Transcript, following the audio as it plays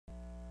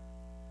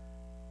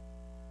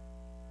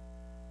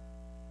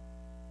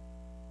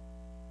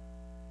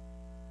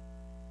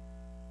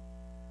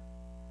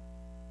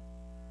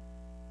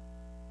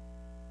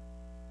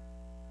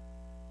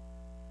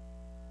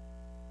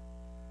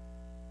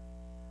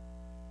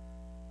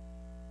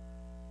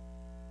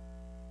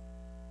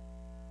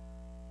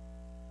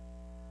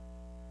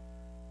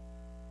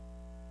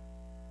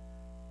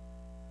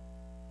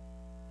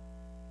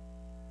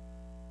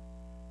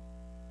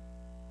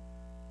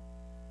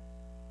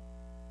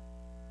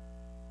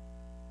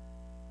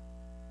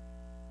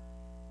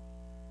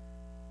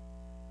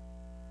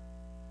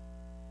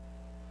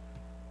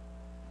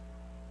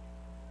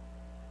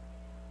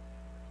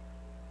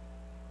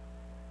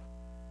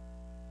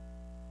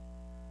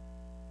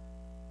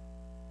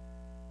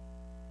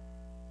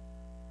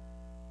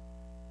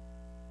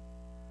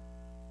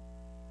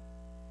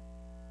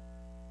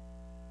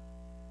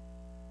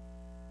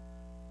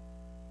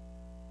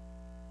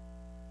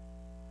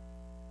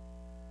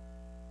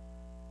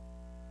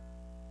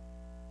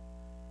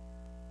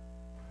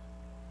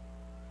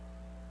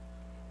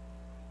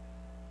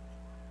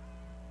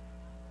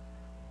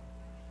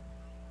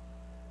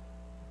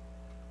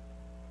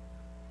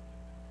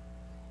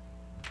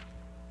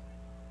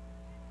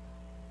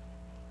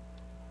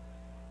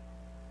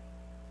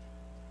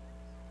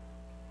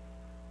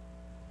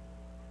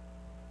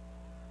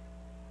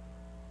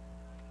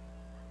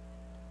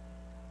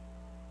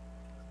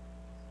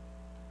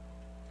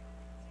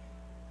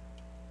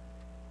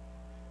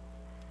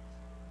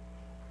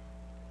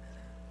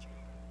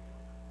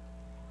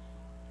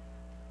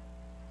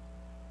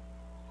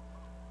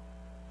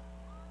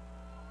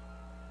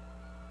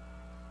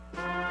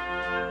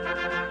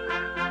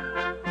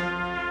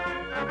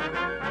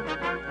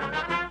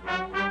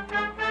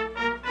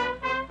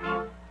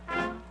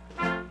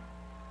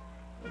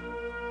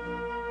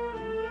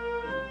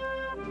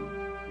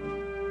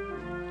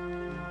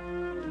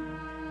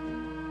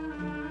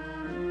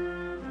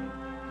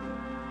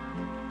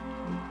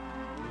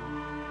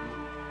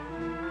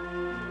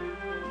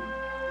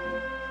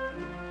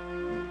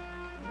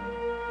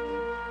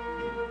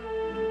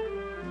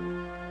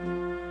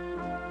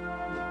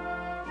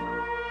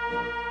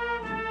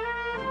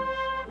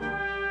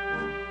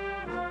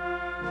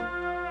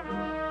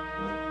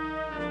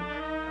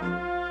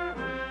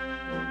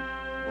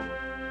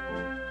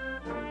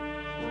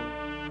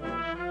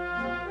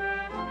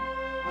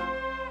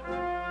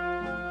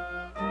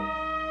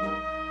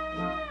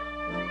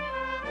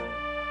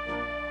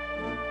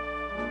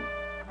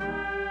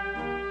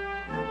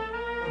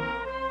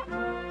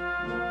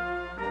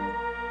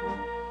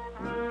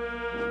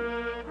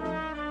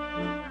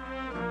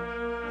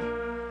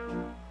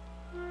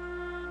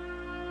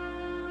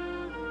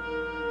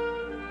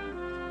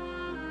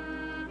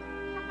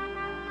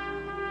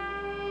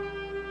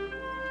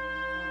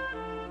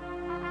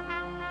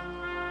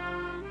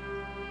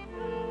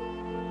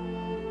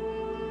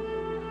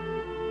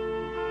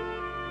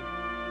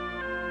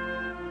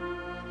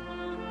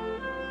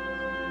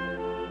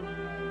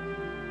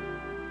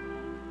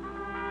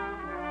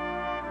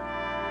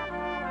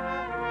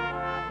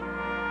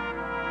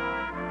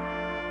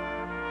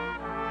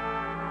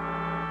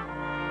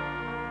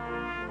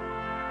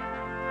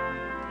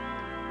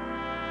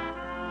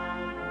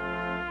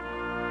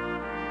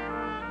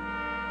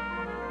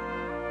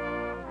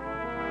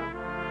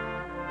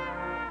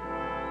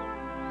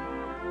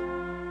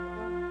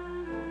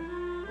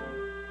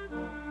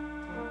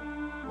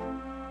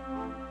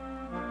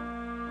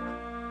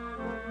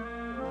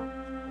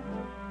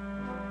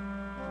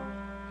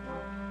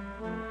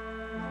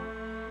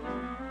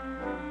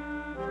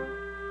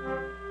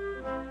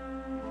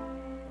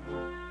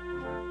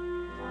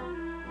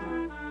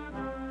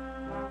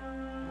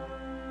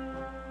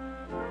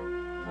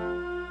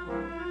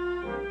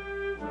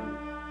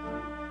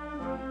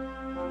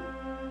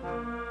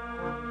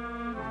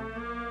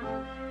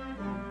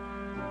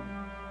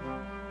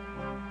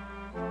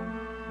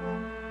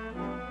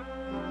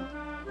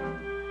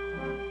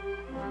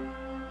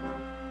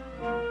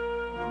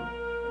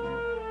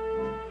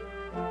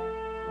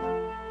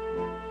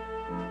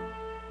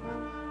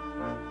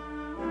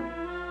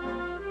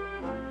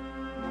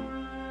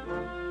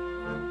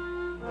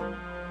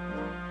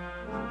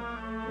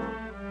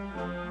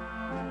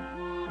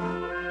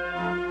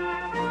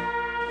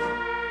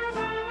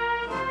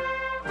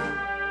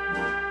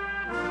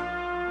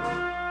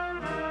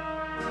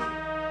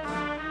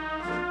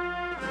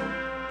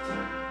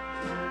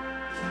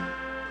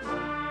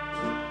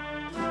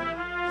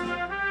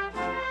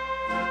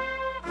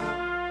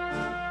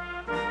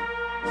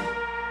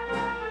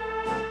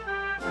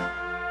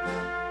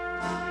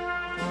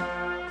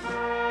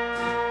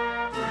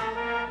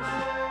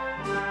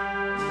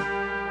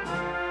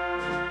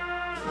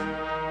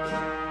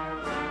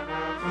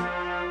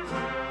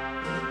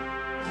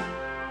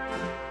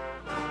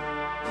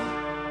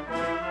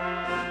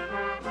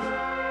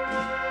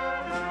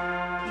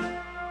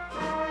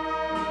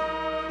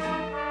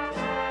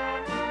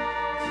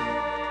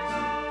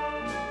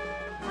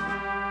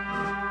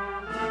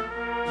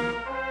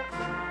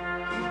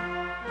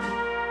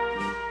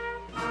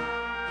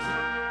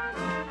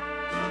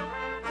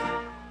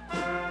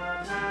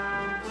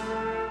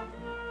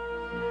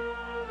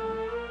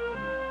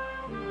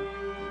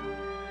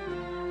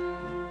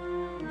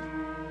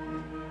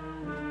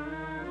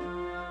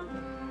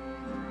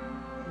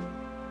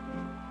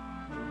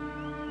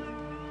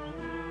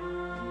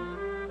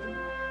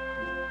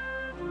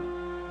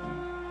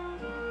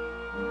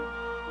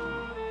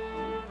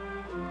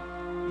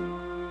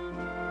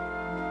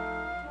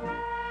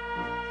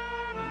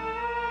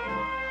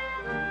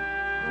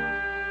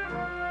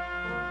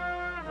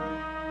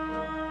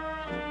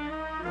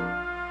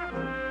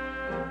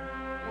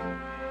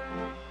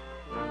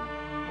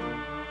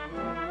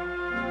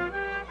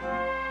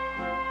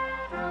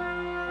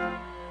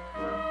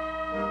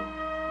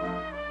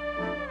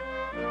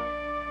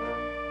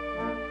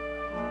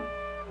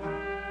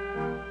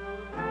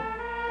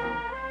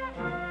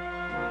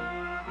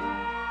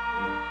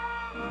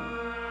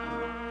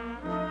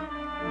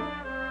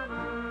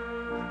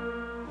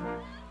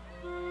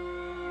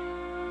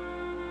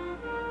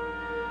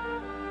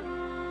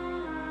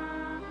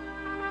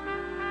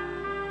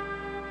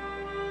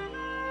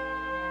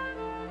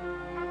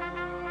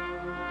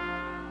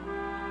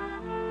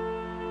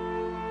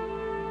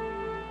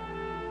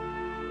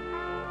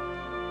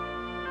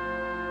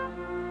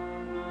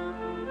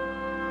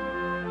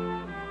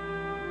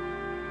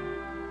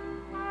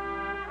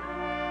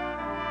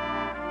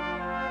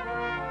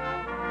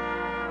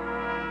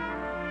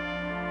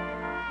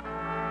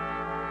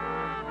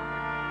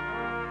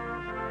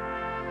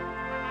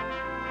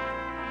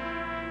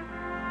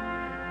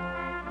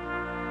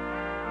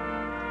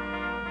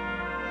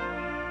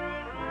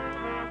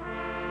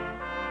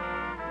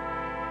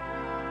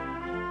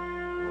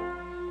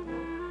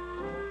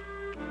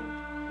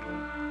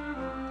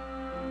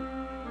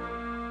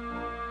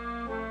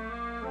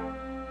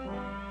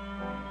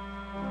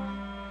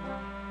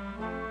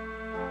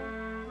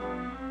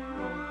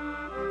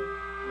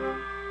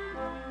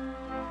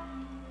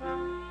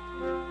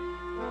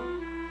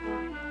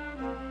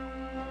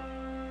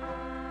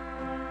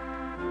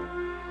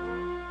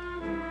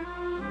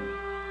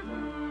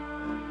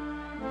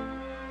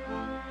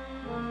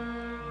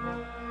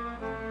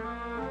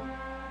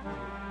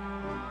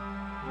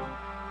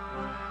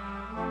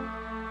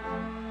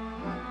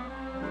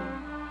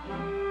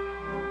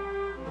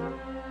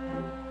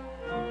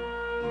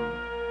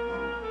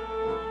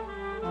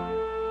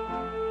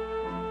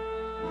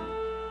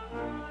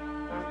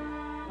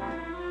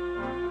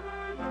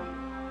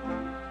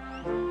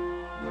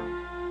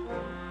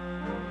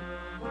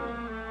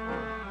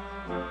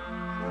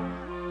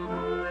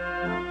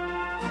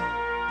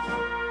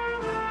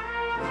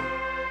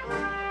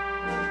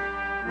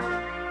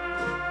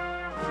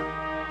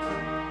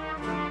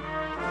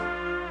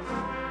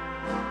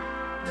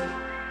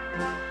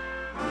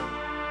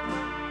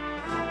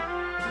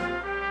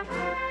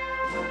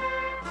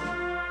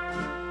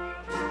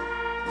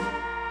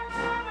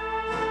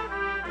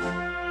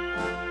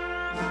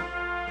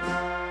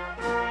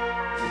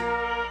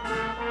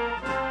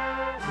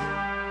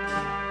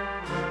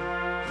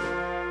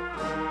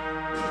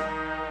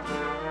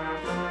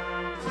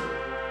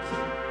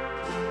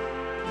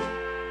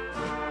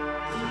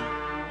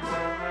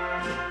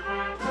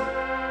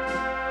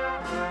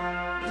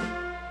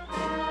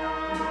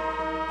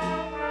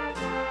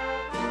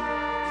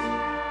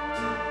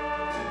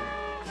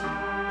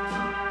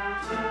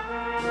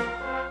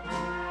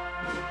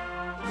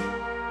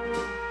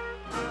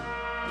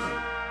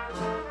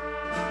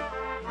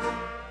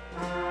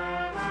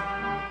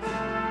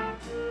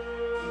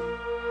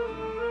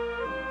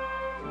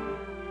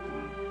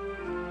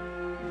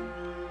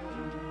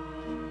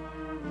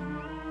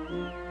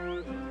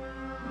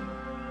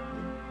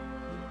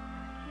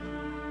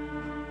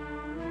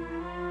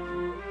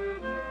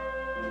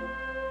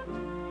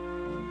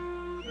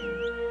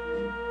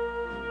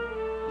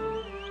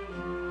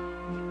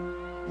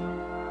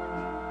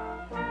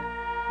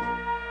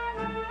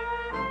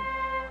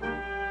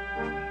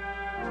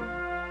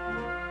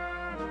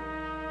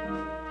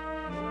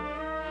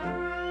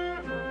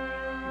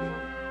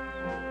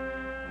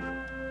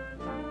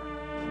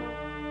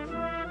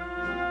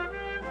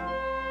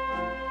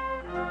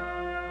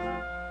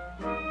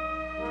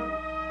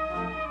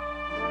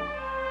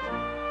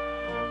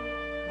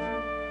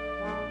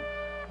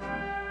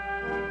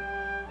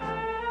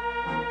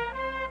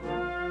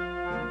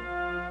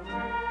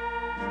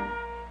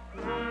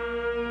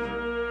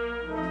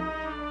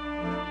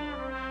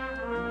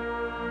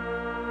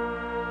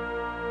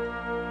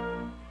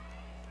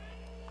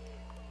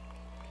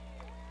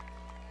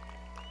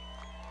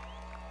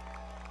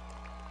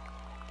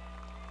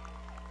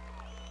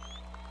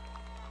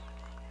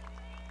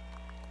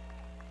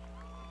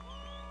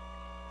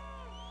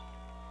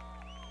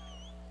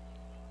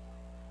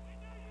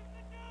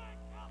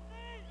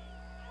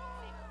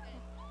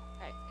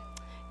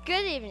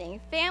Good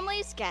evening,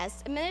 families,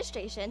 guests,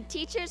 administration,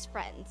 teachers,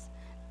 friends.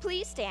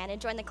 Please stand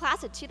and join the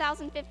class of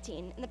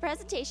 2015 in the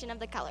presentation of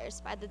the colors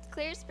by the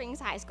Clear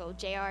Springs High School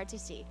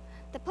JROTC,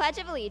 the Pledge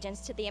of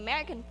Allegiance to the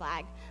American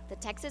flag, the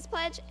Texas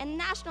Pledge, and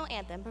national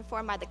anthem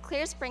performed by the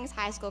Clear Springs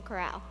High School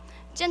Chorale.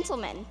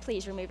 Gentlemen,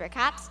 please remove your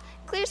caps.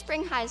 Clear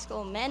Spring High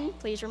School men,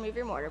 please remove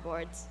your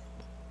mortarboards.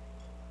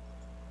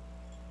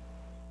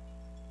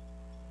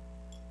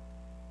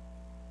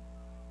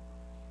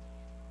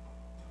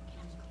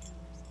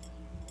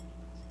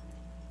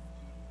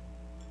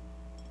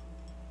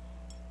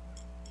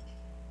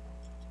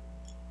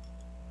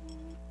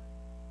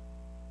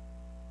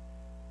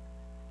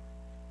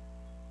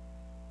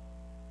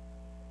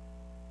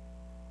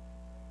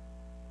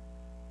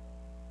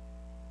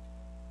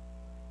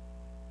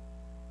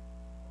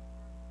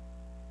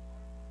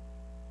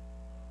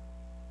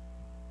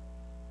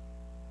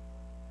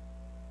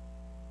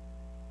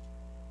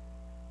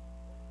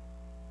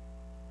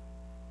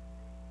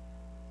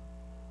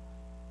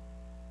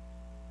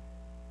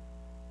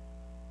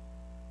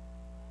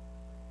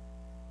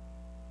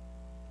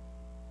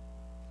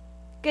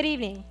 Good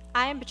evening.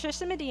 I am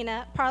Patricia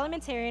Medina,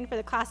 parliamentarian for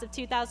the class of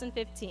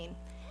 2015.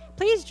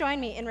 Please join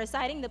me in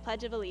reciting the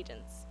Pledge of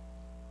Allegiance.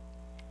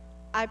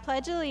 I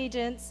pledge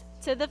allegiance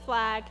to the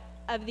flag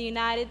of the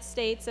United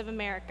States of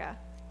America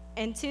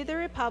and to the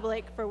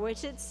republic for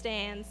which it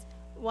stands,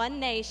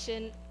 one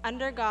nation,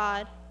 under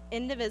God,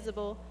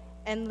 indivisible,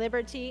 and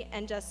liberty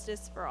and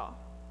justice for all.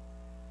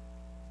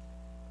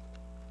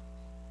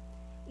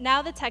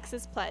 Now the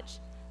Texas Pledge.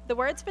 The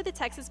words for the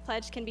Texas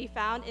Pledge can be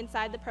found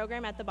inside the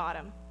program at the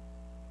bottom.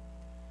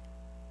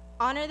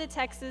 Honor the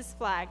Texas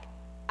flag.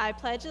 I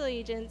pledge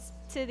allegiance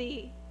to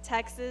the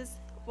Texas,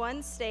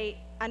 one state,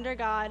 under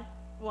God,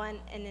 one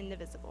and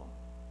indivisible.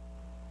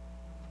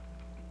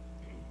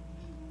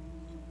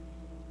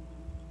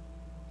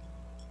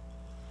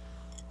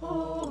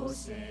 Oh,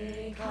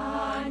 say,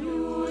 can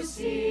you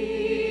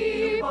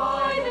see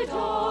by the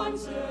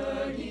dawn's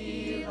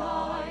early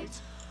light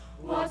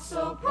what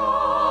so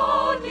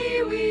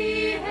proudly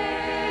we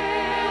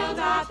hailed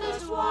at the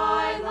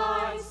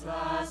twilight's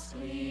last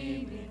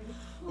gleaming,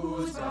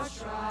 whose broad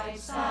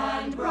stripes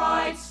and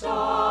bright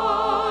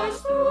stars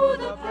through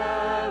the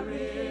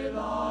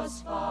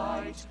perilous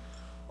fight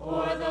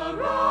o'er the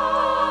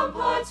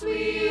ramparts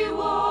we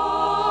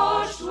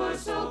watched were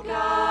so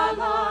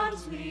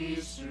gallantly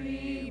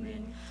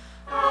streaming,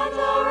 and the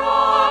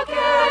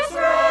rocket's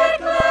red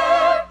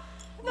glare,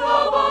 the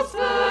bombs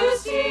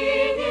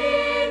bursting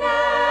in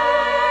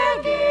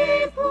air,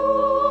 gave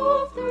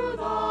proof through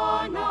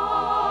the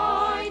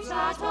night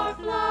that our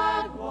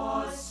flag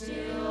was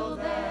still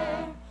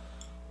there.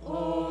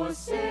 Oh,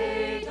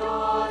 say,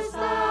 does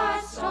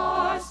that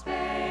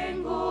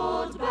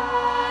star-spangled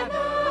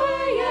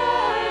banner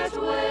yet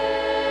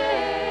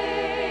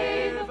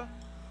wave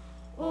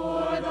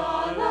o'er the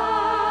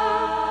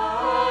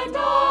land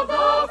of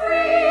the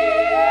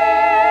free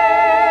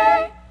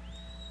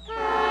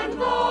and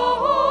the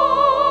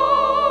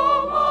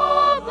home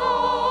of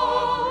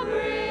the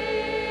brave?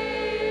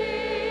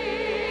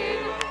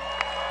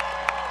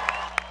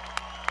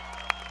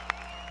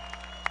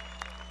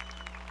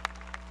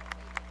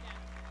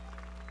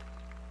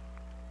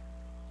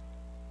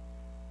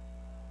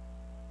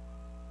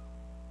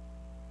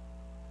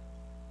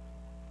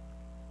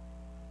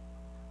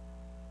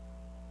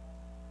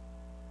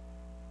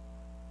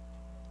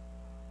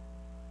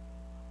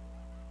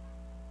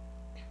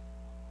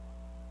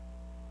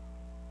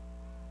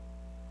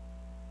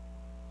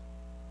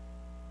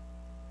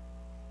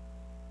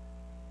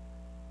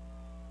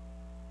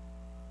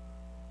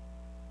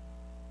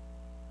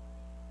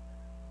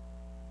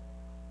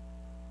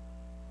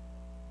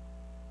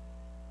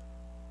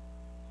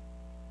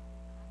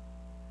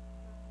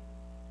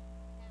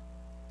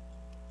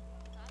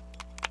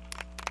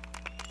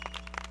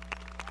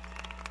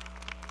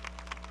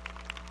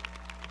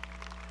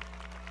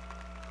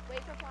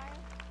 Wait for choir.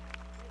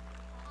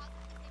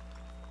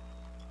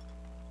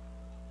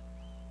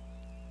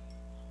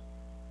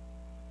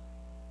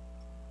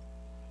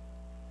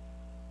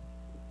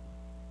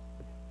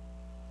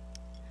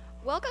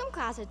 Welcome,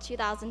 class of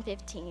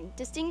 2015,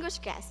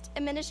 distinguished guests,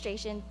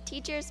 administration,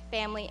 teachers,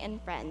 family,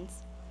 and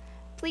friends.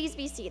 Please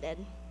be seated.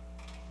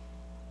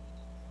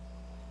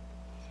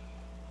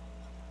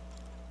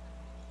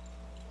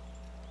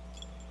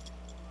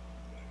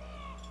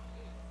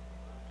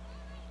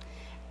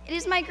 It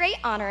is my great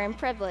honor and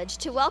privilege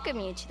to welcome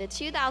you to the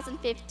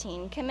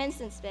 2015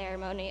 commencement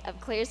ceremony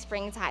of Clear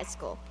Springs High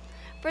School.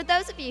 For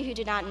those of you who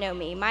do not know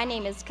me, my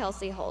name is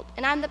Kelsey Holt,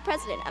 and I'm the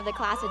president of the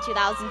class of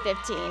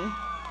 2015.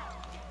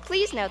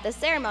 Please note the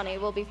ceremony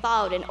will be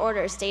followed in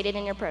order stated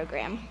in your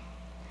program.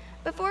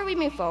 Before we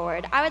move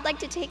forward, I would like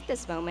to take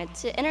this moment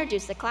to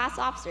introduce the class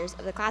officers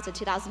of the class of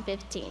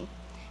 2015.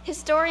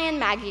 Historian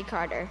Maggie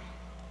Carter,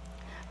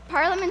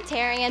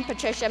 Parliamentarian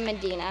Patricia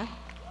Medina,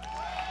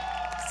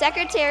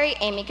 Secretary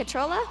Amy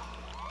Catrola,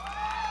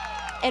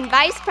 and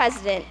Vice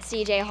President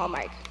CJ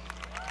Hallmark.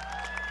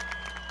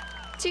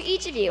 To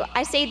each of you,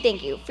 I say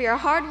thank you for your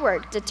hard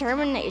work,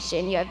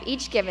 determination you have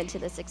each given to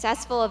the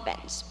successful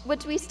event,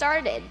 which we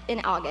started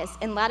in August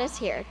and led us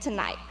here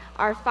tonight,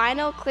 our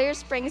final Clear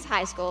Springs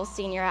High School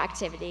senior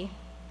activity.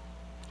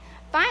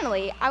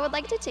 Finally, I would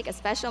like to take a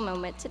special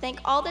moment to thank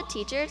all the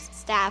teachers,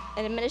 staff,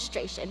 and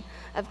administration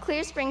of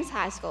Clear Springs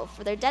High School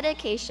for their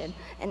dedication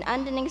and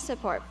unending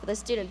support for the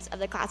students of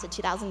the class of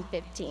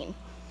 2015.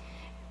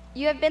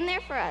 You have been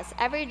there for us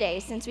every day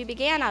since we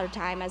began our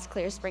time as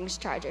Clear Springs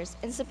Chargers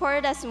and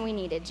supported us when we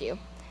needed you.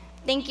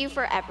 Thank you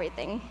for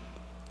everything.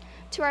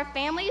 To our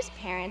families,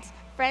 parents,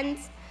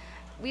 friends,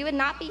 we would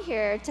not be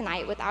here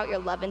tonight without your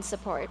love and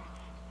support.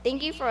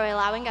 Thank you for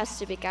allowing us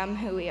to become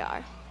who we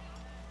are.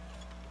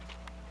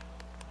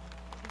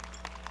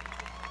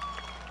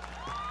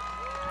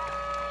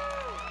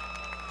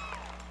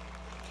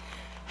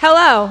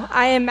 Hello,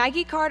 I am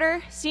Maggie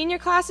Carter, Senior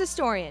Class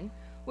Historian.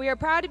 We are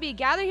proud to be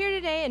gathered here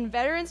today in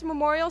Veterans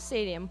Memorial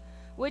Stadium,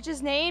 which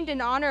is named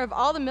in honor of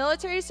all the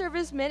military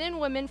service men and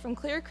women from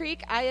Clear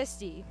Creek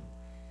ISD.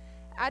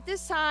 At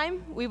this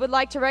time, we would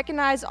like to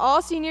recognize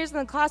all seniors in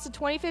the class of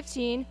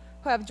 2015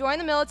 who have joined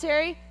the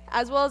military,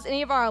 as well as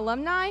any of our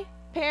alumni,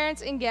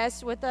 parents, and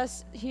guests with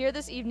us here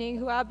this evening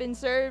who have been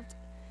served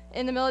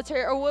in the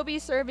military or will be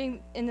serving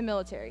in the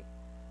military.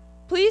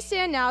 Please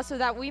stand now so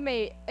that we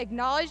may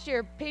acknowledge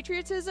your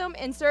patriotism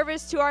and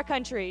service to our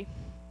country.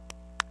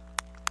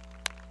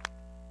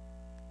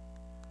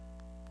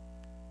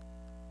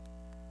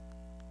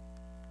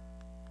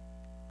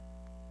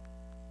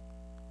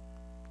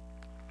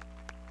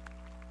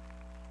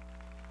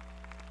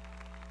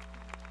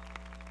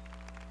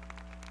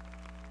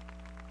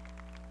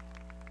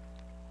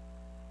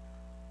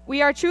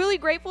 We are truly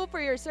grateful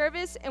for your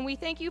service, and we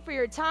thank you for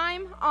your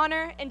time,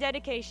 honor, and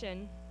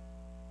dedication.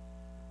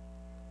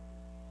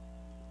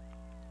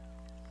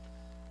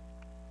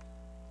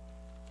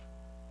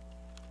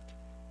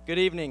 Good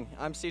evening.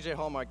 I'm CJ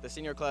Hallmark, the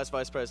Senior Class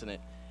Vice President.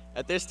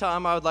 At this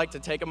time, I would like to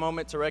take a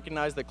moment to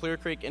recognize the Clear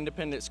Creek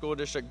Independent School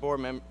District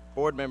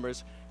board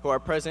members who are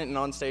present and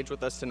on stage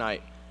with us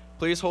tonight.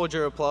 Please hold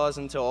your applause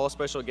until all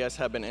special guests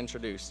have been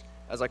introduced.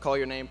 As I call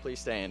your name, please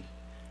stand.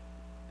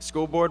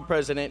 School Board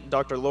President,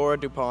 Dr. Laura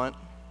DuPont.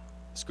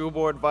 School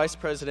Board Vice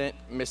President,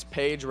 Ms.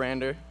 Paige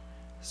Rander.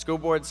 School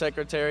Board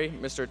Secretary,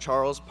 Mr.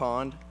 Charles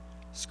Pond.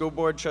 School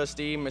Board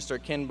Trustee, Mr.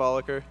 Ken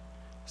Bolliker.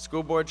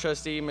 School Board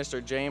Trustee,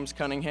 Mr. James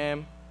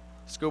Cunningham.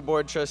 School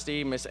Board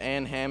Trustee, Ms.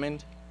 Ann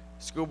Hammond.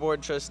 School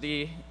Board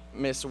Trustee,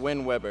 Ms.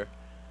 Wynn Weber.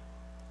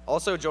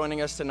 Also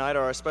joining us tonight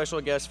are our special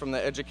guests from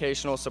the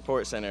Educational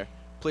Support Center.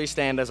 Please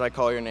stand as I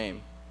call your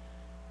name.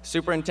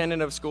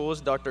 Superintendent of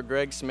Schools, Dr.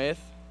 Greg Smith.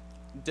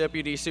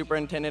 Deputy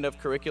Superintendent of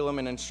Curriculum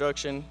and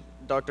Instruction,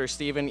 Dr.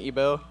 Stephen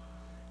Ebel.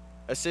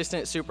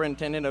 Assistant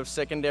Superintendent of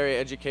Secondary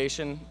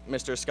Education,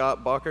 Mr.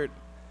 Scott Bockert.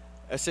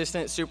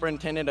 Assistant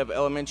Superintendent of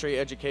Elementary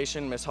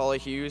Education, Ms. Holly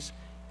Hughes.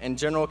 And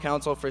General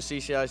Counsel for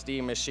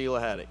CCISD, Ms. Sheila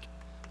Haddock.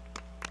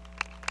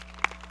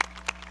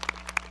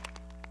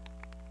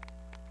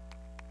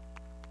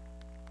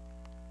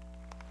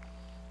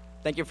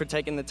 Thank you for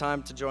taking the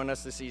time to join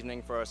us this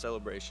evening for our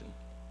celebration.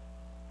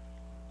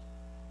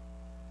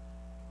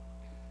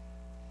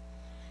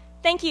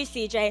 Thank you,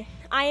 CJ.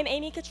 I am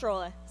Amy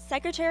Catrola,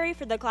 Secretary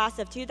for the class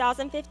of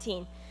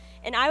 2015,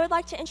 and I would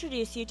like to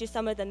introduce you to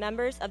some of the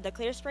members of the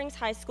Clear Springs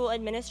High School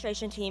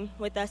administration team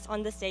with us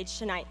on the stage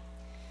tonight.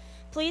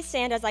 Please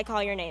stand as I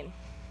call your name.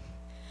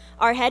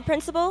 Our head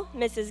principal,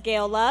 Mrs.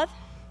 Gail Love.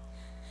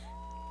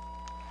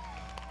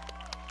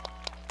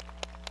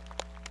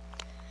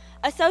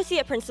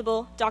 Associate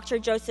Principal, Dr.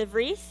 Joseph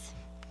Reese.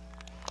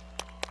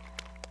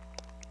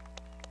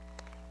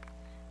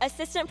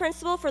 Assistant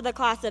Principal for the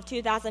class of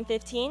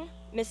 2015,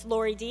 Ms.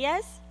 Lori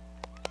Diaz.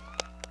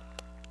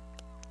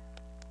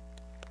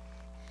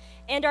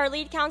 And our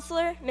lead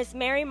counselor, Ms.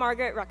 Mary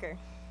Margaret Rucker.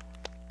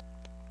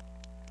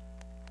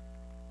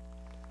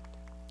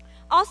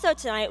 Also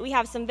tonight, we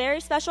have some very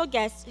special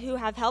guests who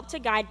have helped to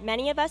guide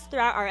many of us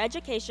throughout our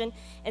education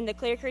in the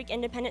Clear Creek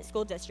Independent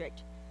School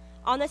District.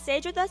 On the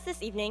stage with us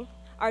this evening,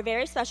 our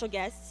very special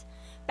guests,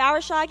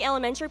 Bowershag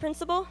Elementary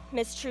Principal,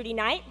 Ms. Trudy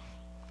Knight.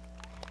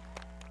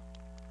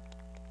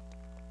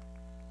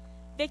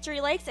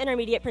 Victory Lakes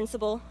Intermediate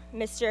Principal,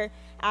 Mr.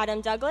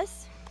 Adam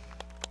Douglas.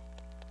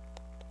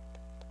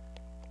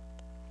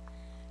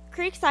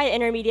 Creekside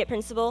Intermediate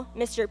Principal,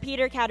 Mr.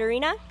 Peter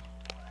Caterina.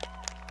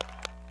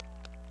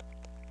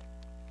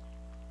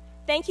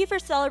 Thank you for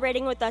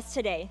celebrating with us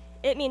today.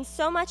 It means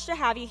so much to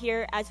have you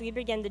here as we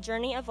begin the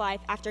journey of life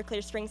after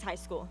Clear Springs High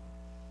School.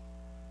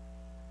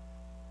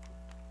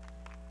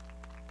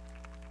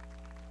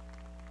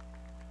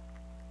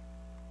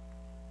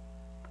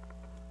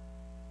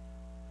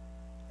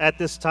 At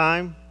this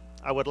time,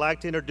 I would like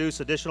to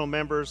introduce additional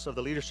members of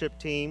the leadership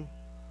team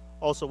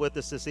also with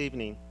us this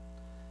evening.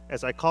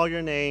 As I call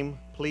your name,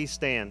 please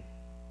stand.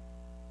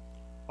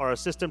 Our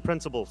assistant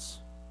principals,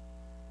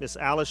 Ms.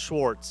 Alice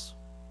Schwartz,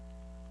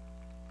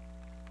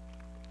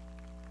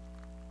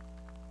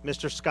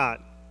 Mr.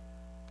 Scott,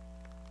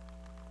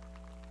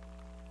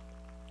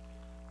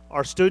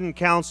 our student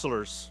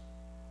counselors,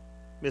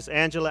 Miss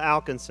Angela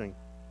Alkinson,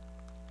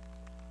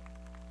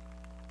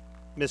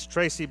 Miss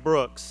Tracy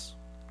Brooks,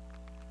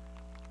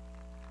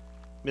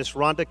 Miss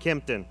Rhonda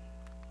Kempton,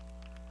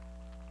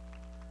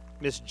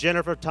 Miss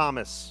Jennifer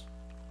Thomas,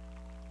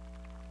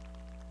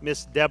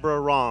 Miss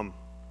Deborah Rahm,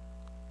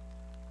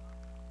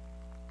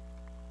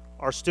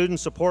 our student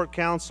support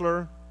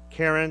counselor,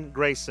 Karen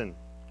Grayson,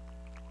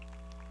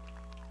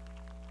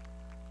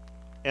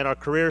 and our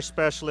career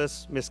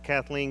specialist, Miss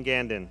Kathleen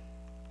Gandon.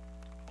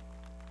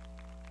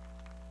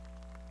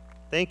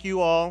 Thank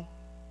you all,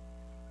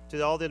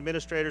 to all the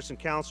administrators and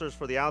counselors,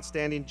 for the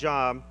outstanding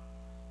job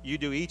you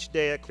do each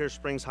day at Clear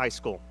Springs High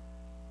School.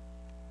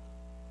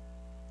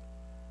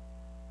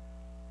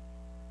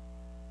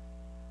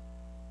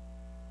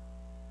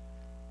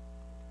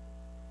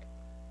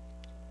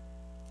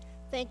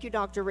 Thank you,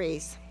 Dr.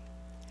 Reese.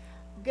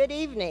 Good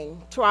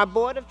evening to our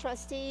Board of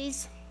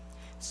Trustees,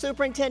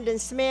 Superintendent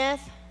Smith,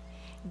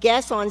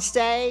 guests on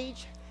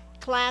stage,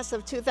 class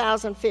of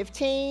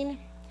 2015,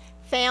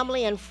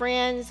 family and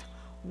friends.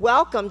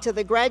 Welcome to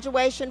the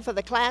graduation for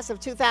the class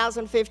of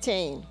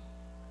 2015.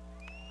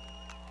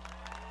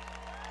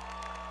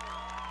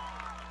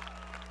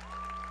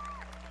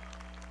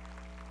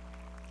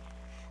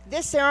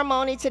 This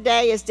ceremony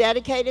today is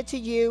dedicated to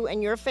you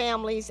and your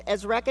families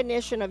as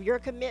recognition of your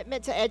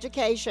commitment to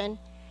education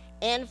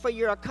and for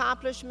your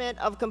accomplishment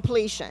of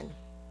completion.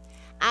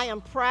 I am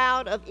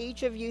proud of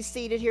each of you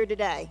seated here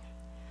today.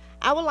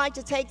 I would like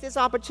to take this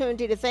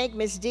opportunity to thank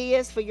Ms.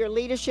 Diaz for your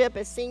leadership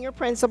as senior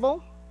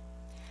principal.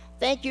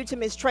 Thank you to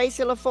Ms.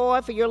 Tracy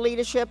LaFoy for your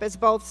leadership as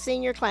both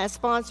senior class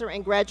sponsor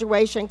and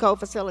graduation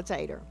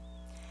co-facilitator.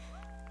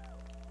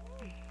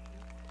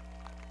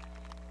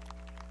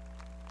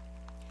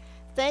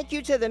 Thank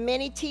you to the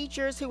many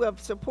teachers who have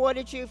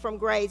supported you from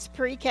grades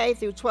pre-K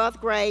through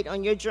 12th grade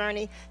on your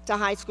journey to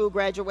high school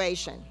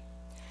graduation.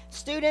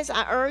 Students,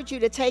 I urge you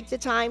to take the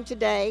time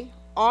today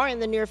or in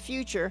the near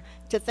future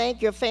to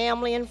thank your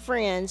family and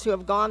friends who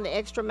have gone the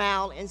extra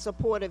mile in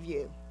support of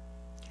you.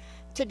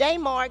 Today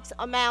marks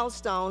a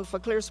milestone for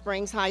Clear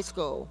Springs High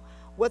School,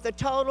 with a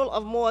total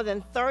of more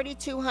than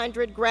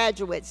 3,200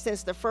 graduates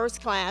since the first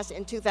class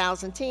in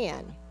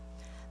 2010.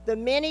 The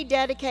many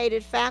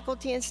dedicated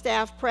faculty and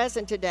staff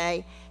present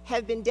today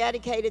have been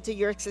dedicated to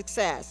your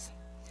success.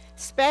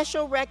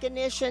 Special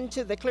recognition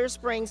to the Clear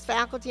Springs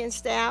faculty and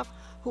staff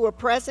who are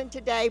present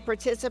today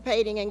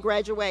participating in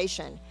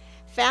graduation.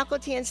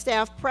 Faculty and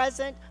staff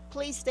present,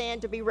 please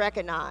stand to be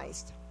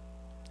recognized.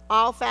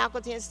 All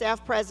faculty and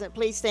staff present,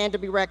 please stand to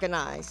be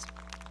recognized.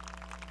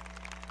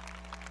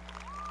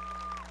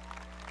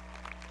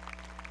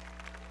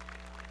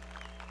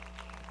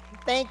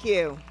 Thank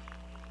you.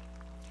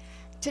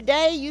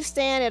 Today, you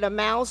stand at a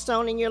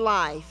milestone in your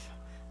life.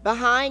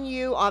 Behind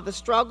you are the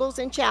struggles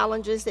and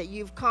challenges that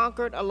you've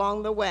conquered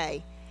along the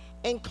way,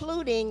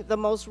 including the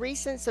most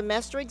recent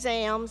semester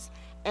exams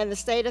and the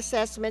state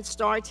assessment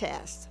STAR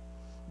test.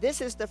 This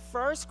is the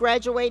first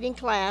graduating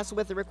class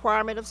with the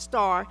requirement of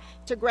STAR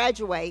to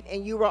graduate,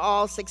 and you were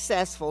all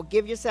successful.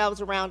 Give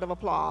yourselves a round of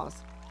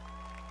applause.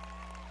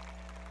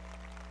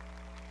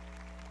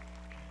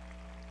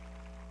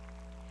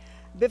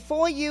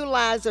 Before you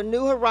lies a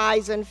new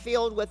horizon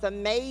filled with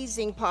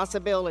amazing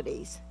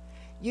possibilities.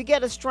 You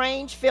get a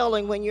strange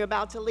feeling when you're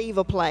about to leave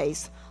a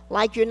place,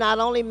 like you not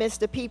only miss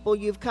the people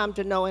you've come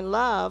to know and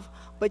love,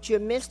 but you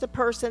miss the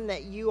person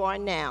that you are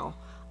now.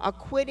 A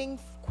quitting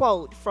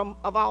quote from,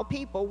 of all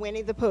people,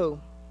 Winnie the Pooh.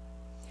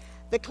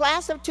 The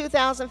class of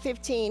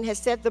 2015 has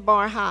set the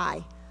bar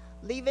high,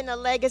 leaving a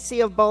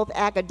legacy of both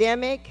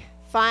academic,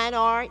 fine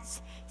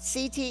arts,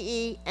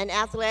 CTE, and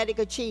athletic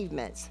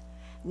achievements.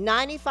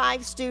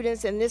 95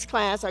 students in this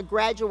class are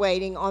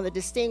graduating on the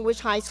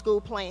Distinguished High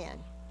School Plan.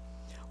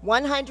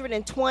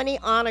 120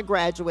 honor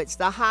graduates,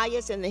 the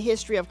highest in the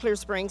history of Clear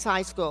Springs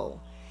High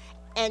School,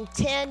 and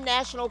 10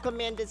 National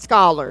Commended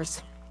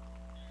Scholars.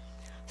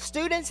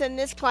 Students in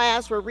this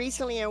class were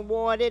recently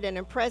awarded an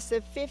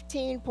impressive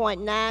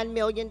 $15.9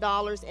 million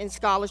in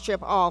scholarship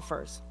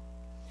offers.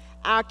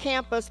 Our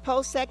campus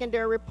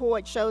post-secondary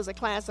report shows a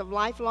class of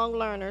lifelong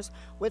learners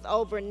with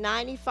over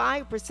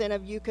 95%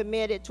 of you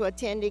committed to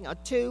attending a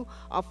 2-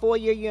 or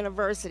 4-year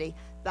university,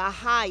 the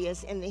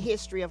highest in the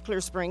history of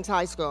Clear Springs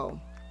High School.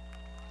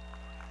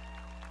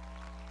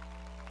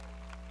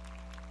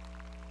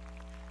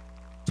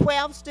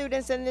 Twelve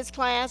students in this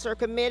class are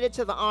committed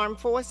to the armed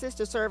forces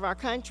to serve our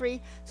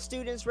country,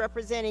 students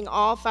representing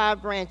all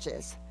 5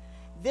 branches.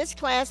 This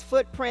class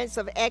footprints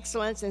of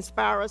excellence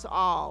inspire us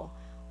all.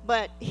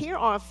 But here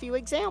are a few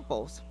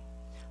examples.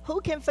 Who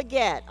can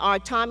forget our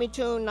Tommy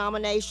Tune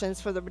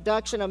nominations for the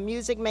production of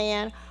Music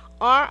Man,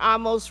 or our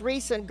most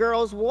recent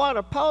girls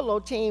water polo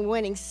team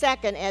winning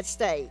 2nd at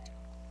state?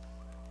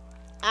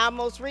 Our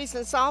most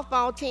recent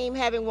softball team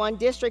having won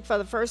district for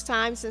the first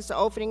time since the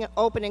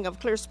opening of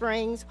Clear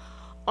Springs,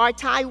 or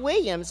Ty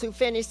Williams, who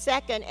finished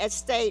 2nd at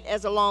state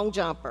as a long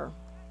jumper.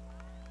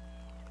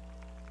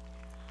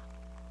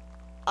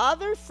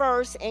 Other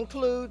firsts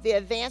include the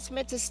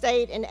advancement to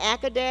state in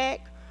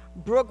academic,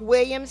 Brooke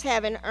Williams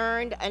having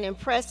earned an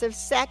impressive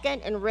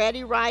 2nd in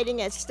ready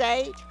writing at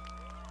state,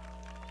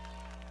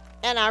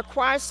 and our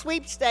choir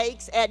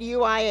sweepstakes at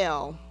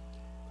UIL.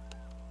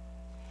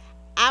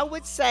 I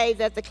would say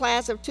that the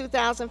class of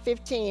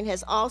 2015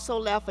 has also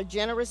left a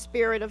generous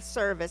spirit of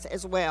service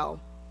as well.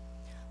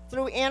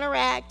 Through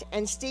Interact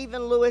and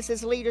Stephen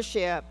Lewis's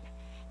leadership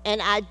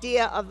and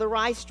idea of the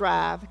Rice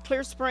Drive,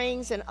 Clear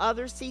Springs and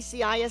other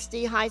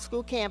CCISD high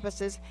school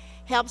campuses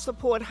help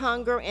support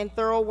hunger in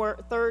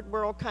third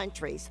world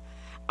countries.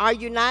 Our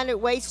United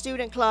Way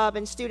Student Club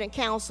and Student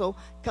Council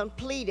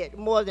completed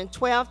more than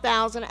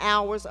 12,000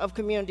 hours of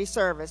community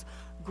service.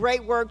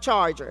 Great work,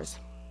 Chargers.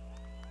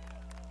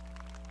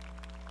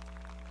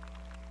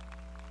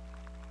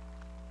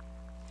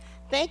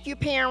 Thank you,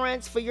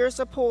 parents, for your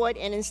support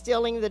in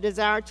instilling the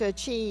desire to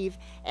achieve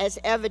as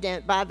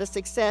evident by the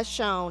success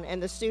shown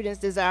and the students'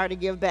 desire to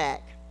give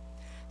back.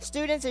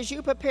 Students, as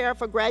you prepare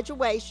for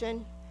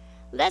graduation,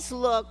 let's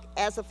look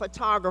as a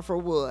photographer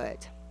would,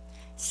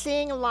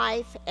 seeing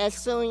life as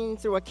seen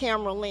through a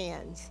camera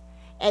lens.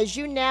 As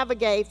you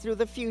navigate through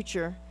the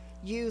future,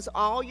 use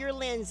all your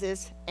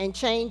lenses and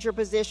change your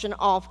position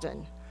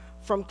often,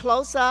 from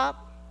close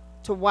up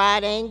to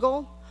wide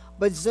angle,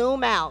 but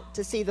zoom out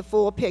to see the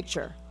full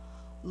picture.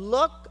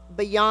 Look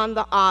beyond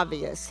the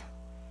obvious.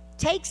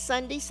 Take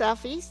Sunday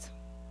selfies,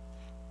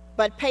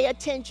 but pay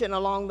attention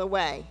along the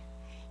way.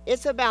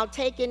 It's about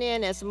taking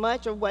in as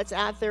much of what's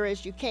out there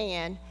as you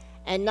can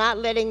and not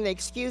letting the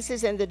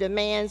excuses and the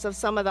demands of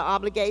some of the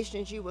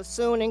obligations you will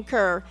soon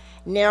incur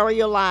narrow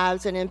your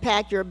lives and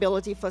impact your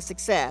ability for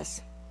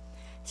success.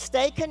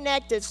 Stay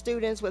connected,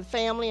 students, with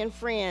family and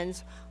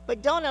friends,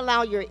 but don't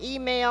allow your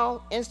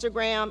email,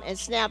 Instagram, and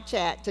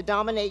Snapchat to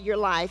dominate your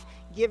life.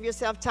 Give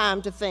yourself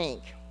time to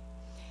think.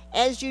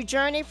 As you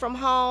journey from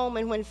home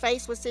and when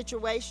faced with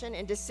situations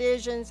and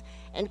decisions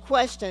and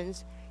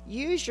questions,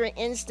 use your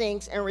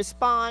instincts and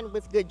respond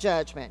with good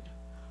judgment.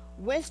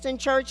 Winston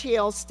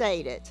Churchill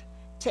stated,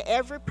 "To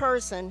every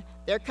person,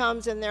 there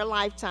comes in their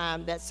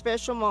lifetime that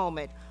special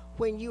moment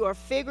when you are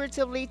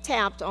figuratively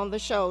tapped on the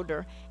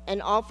shoulder and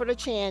offered a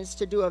chance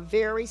to do a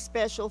very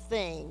special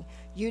thing,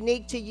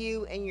 unique to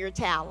you and your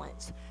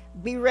talents.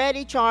 Be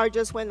ready,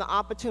 Chargers, when the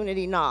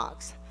opportunity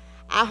knocks."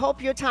 I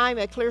hope your time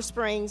at Clear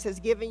Springs has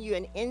given you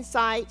an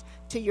insight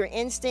to your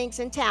instincts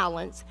and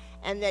talents,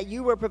 and that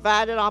you were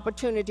provided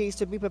opportunities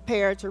to be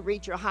prepared to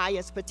reach your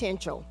highest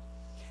potential.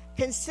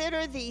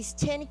 Consider these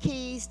 10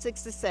 keys to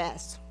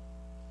success.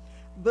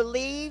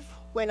 Believe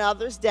when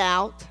others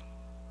doubt,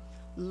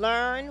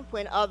 learn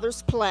when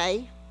others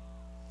play,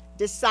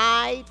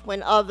 decide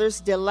when others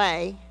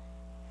delay,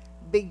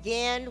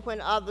 begin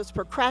when others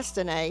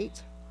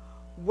procrastinate,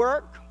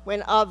 work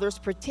when others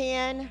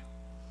pretend,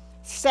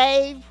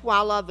 save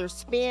while others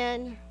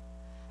spend,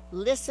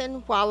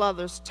 listen while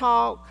others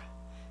talk,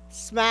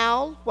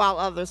 smile while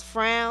others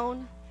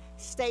frown,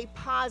 stay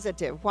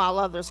positive while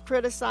others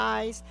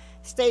criticize,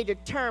 stay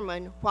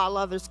determined while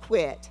others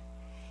quit.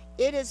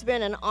 It has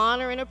been an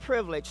honor and a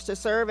privilege to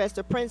serve as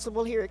the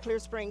principal here at Clear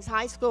Springs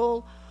High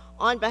School.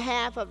 On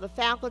behalf of the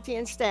faculty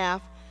and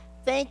staff,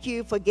 thank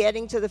you for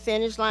getting to the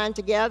finish line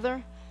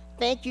together.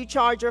 Thank you,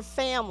 Charger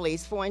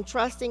families, for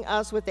entrusting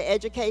us with the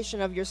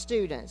education of your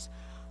students.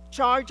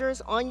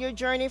 Chargers, on your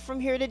journey from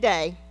here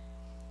today,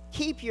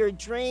 keep your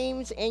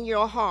dreams in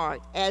your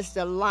heart as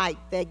the light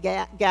that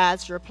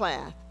guides your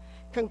path.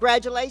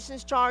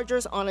 Congratulations,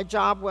 Chargers, on a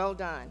job well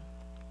done.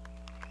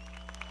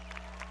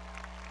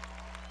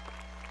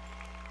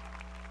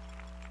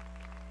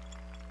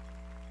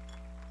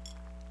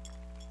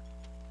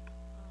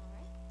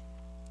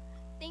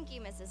 Thank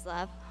you, Mrs.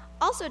 Love.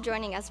 Also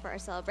joining us for our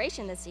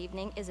celebration this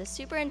evening is the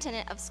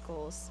Superintendent of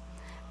Schools.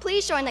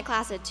 Please join the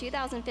class of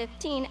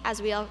 2015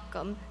 as we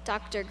welcome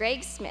Dr.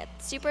 Greg Smith,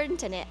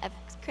 Superintendent of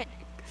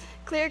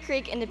Clear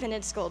Creek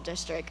Independent School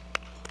District.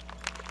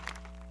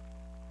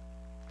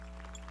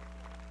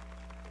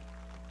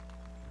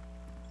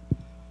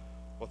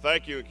 Well,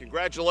 thank you, and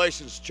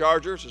congratulations,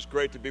 Chargers. It's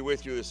great to be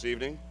with you this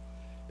evening.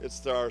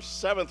 It's our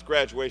 7th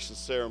graduation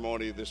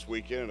ceremony this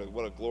weekend, and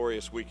what a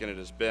glorious weekend it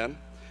has been.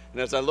 And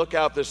as I look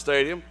out this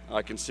stadium,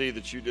 I can see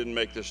that you didn't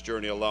make this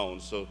journey alone.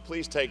 So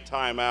please take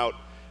time out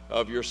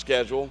of your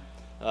schedule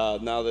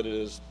now that it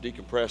is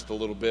decompressed a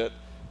little bit,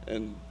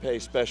 and pay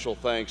special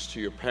thanks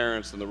to your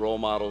parents and the role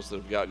models that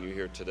have gotten you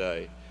here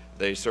today.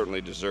 They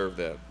certainly deserve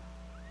that.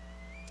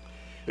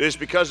 It is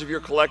because of your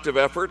collective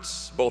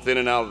efforts, both in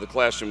and out of the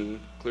classroom,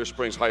 Clear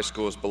Springs High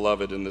School is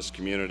beloved in this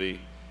community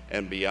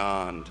and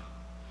beyond.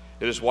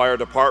 It is why our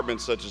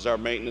departments such as our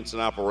maintenance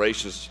and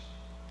operations,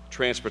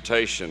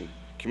 transportation,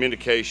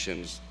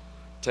 communications,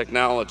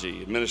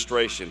 technology,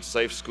 administration,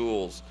 safe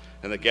schools,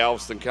 and the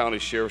Galveston County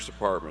Sheriff's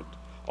Department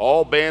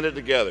all banded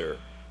together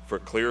for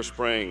Clear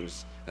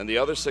Springs and the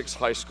other 6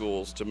 high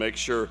schools to make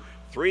sure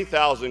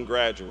 3,000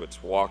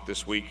 graduates walked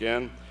this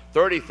weekend.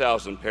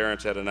 30,000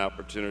 parents had an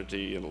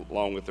opportunity, and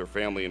along with their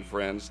family and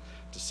friends,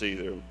 to see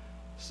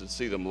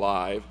them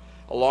live,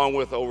 along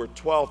with over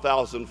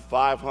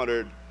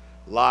 12,500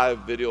 live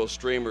video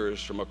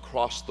streamers from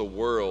across the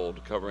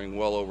world, covering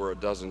well over a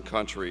dozen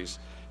countries,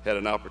 had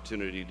an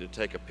opportunity to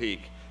take a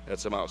peek at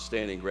some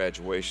outstanding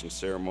graduation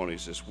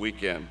ceremonies this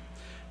weekend.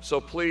 So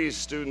please,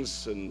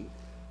 students and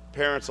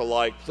parents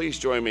alike, please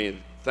join me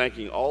in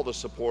thanking all the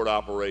support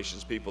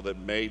operations people that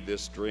made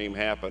this dream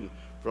happen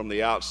from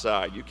the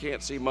outside. You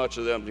can't see much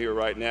of them here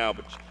right now,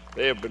 but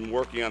they have been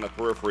working on the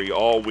periphery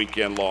all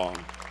weekend long.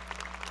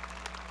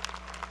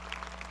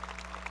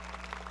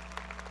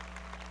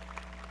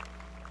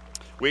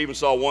 We even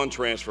saw one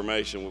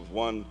transformation with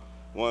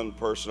one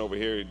person over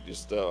here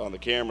just on the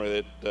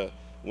camera that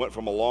went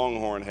from a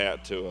Longhorn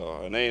hat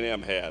to an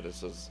A&M hat.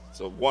 It's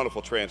a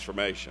wonderful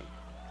transformation.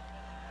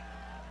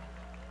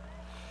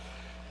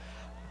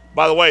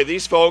 By the way,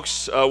 these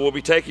folks will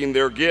be taking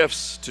their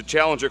gifts to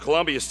Challenger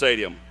Columbia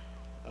Stadium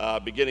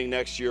beginning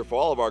next year for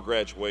all of our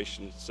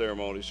graduation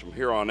ceremonies from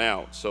here on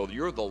out. So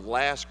you're the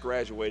last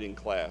graduating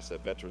class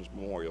at Veterans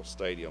Memorial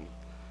Stadium.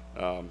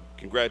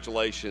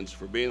 Congratulations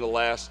for being the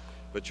last,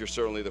 but you're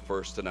certainly the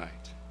first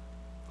tonight.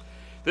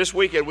 This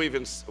weekend,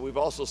 we've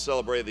also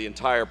celebrated the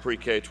entire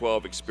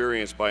pre-K-12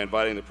 experience by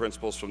inviting the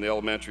principals from the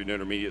elementary and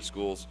intermediate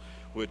schools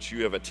which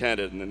you have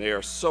attended, and they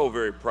are so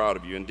very proud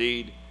of you.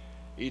 Indeed,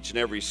 each and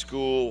every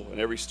school and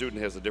every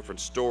student has a different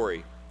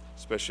story,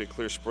 especially at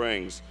Clear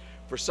Springs.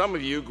 For some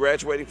of you,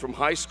 graduating from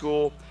high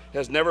school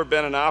has never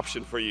been an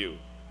option for you,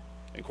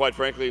 and quite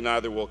frankly,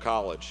 neither will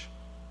college.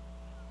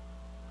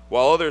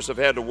 While others have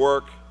had to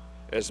work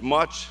as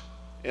much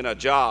in a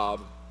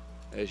job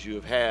as you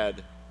have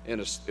had in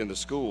the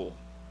school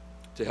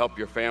to help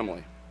your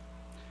family.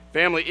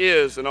 Family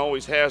is and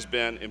always has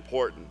been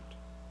important.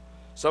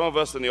 Some of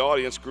us in the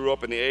audience grew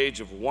up in the age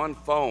of one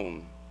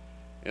phone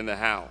in the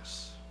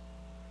house.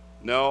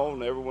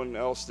 No, everyone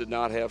else did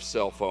not have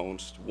cell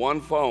phones.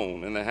 One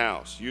phone in the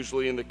house,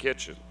 usually in the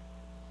kitchen.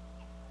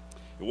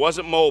 It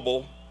wasn't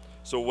mobile,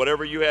 so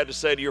whatever you had to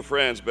say to your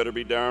friends better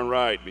be darn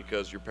right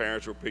because your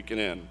parents were peeking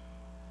in.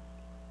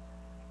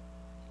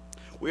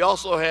 We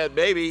also had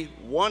maybe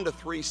 1 to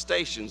 3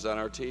 stations on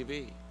our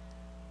TV.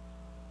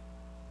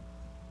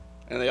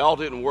 And they all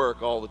didn't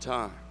work all the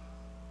time.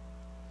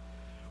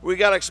 We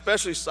got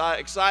especially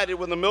excited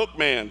when the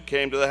milkman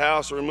came to the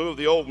house and removed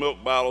the old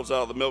milk bottles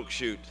out of the milk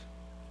chute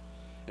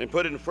and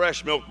put in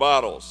fresh milk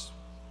bottles,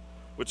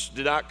 which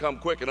did not come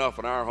quick enough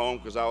in our home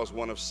because I was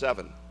one of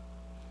 7.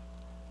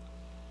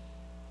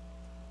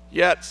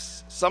 Yet,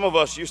 some of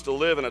us used to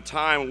live in a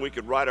time when we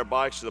could ride our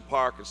bikes to the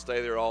park and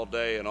stay there all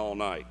day and all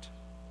night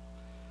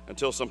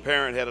until some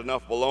parent had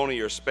enough bologna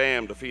or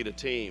Spam to feed a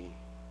team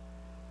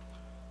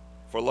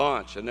for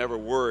lunch and never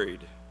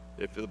worried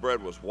if the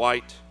bread was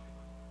white,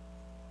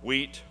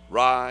 wheat,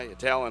 rye,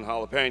 Italian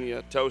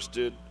jalapeno,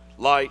 toasted,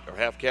 light, or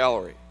half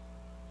calorie.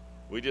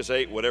 We just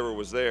ate whatever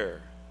was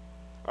there.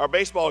 Our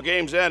baseball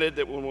games ended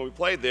when we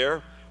played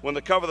there when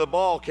the cover of the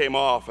ball came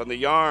off and the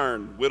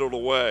yarn whittled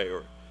away,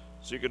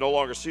 so you could no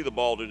longer see the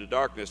ball due to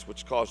darkness,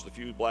 which caused a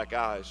few black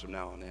eyes from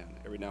now and then,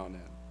 every now and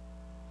then.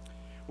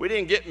 We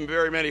didn't get in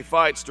very many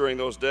fights during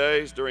those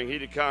days, during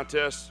heated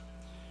contests.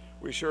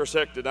 We sure as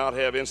heck did not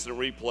have instant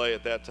replay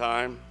at that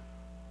time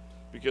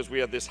because we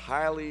had this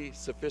highly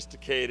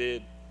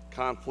sophisticated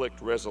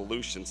conflict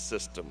resolution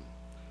system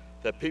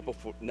that people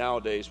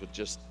nowadays would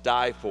just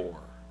die for.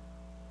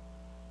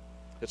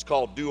 It's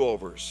called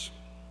do-overs.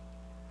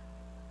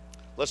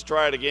 Let's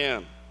try it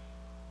again.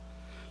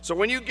 So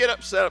when you get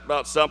upset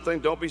about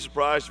something, don't be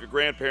surprised if your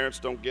grandparents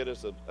don't get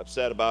as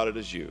upset about it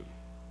as you.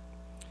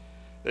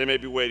 They may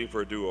be waiting for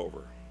a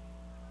do-over.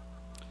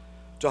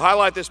 To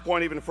highlight this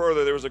point even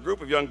further, there was a group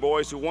of young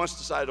boys who once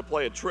decided to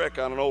play a trick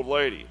on an old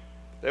lady.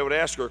 They would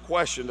ask her a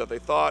question that they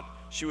thought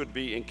she would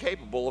be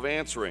incapable of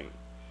answering.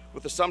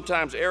 With the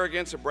sometimes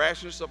arrogance and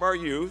brashness of our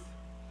youth,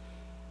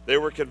 they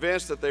were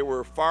convinced that they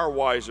were far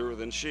wiser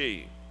than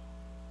she.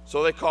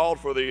 So they called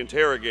for the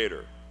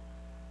interrogator,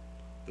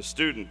 the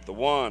student, the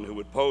one who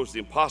would pose the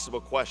impossible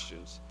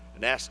questions,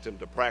 and asked him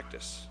to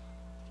practice.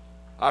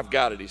 "I've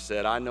got it," he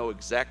said. "I know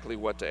exactly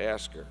what to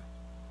ask her,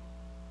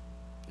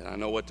 and I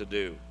know what to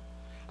do.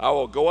 I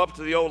will go up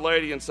to the old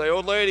lady and say,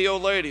 'Old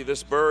lady,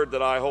 this bird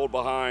that I hold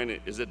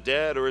behind, is it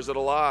dead or is it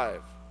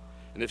alive?'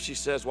 And if she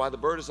says, 'Why, the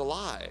bird is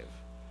alive,'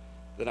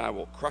 then I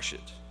will crush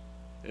it.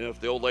 And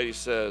if the old lady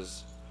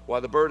says, 'Why,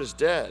 the bird is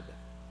dead,'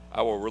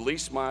 I will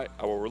release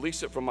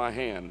it from my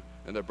hand,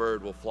 and the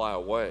bird will fly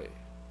away."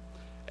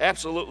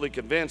 Absolutely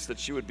convinced that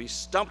she would be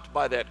stumped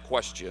by that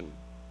question,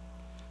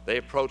 they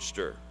approached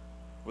her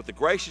with the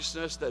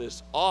graciousness that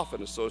is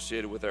often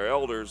associated with our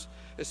elders,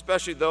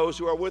 especially those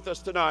who are with us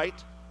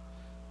tonight.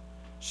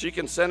 She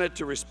consented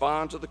to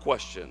respond to the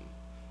question.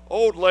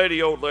 Old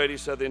lady,"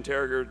 said the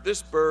interrogator,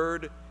 "this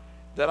bird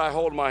that I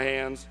hold in my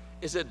hands,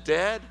 is it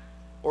dead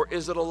or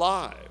is it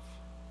alive?"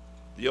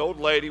 The old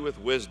lady with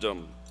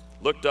wisdom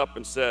looked up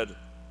and said,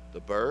 "The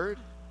bird?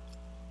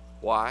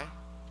 Why,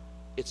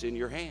 it's in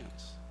your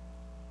hands."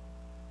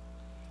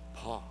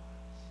 Pause.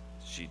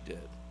 She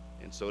did,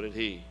 and so did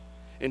he.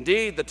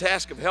 Indeed, the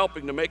task of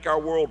helping to make our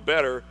world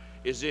better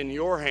is in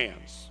your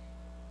hands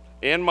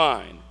and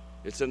mine.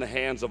 It's in the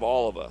hands of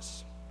all of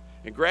us.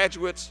 And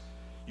graduates,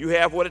 you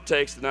have what it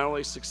takes to not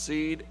only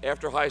succeed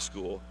after high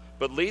school,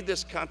 but lead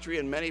this country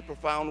in many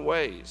profound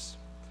ways.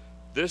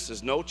 This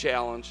is no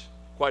challenge.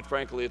 Quite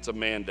frankly, it's a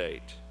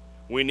mandate.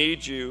 We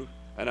need you,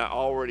 and I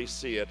already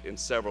see it in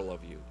several of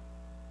you.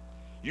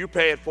 You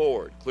pay it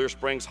forward. Clear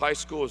Springs High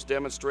School has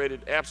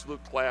demonstrated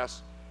absolute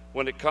class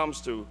when it comes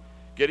to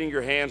getting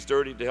your hands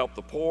dirty to help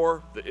the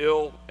poor, the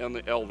ill, and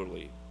the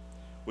elderly.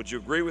 Would you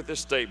agree with this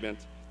statement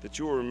that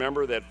you will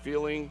remember that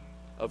feeling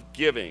of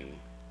giving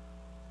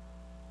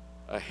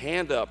a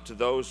hand up to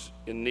those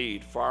in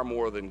need far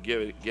more than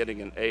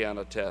getting an A on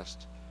a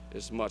test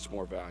is much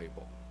more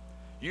valuable?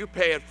 You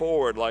pay it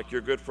forward like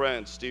your good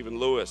friends Stephen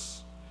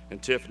Lewis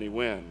and Tiffany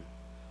Wynn.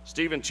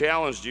 Stephen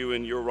challenged you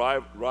in your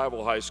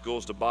rival high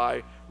schools to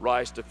buy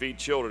rice to feed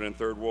children in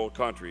third world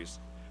countries.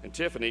 And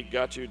Tiffany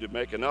got you to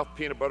make enough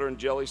peanut butter and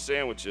jelly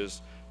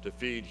sandwiches to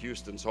feed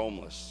Houston's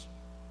homeless.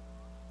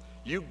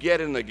 You get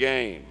in the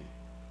game.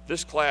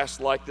 This class,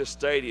 like this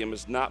stadium,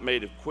 is not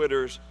made of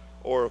quitters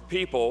or of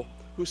people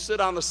who sit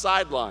on the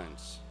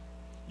sidelines.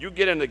 You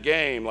get in the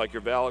game like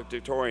your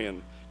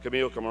valedictorian,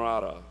 Camille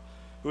Camarada,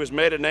 who has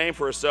made a name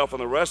for herself in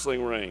the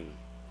wrestling ring,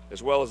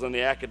 as well as in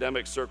the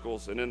academic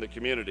circles and in the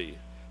community.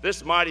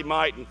 This mighty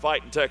might and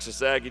fighting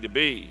Texas Aggie to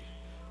be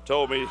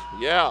told me,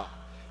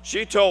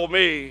 she told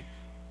me,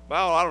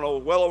 well, I don't know,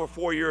 well over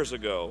 4 years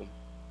ago,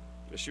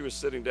 as she was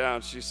sitting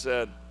down, she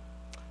said,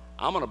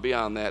 I'm gonna be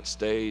on that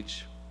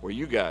stage where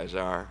you guys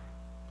are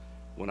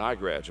when I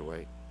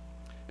graduate.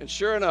 And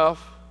sure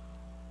enough,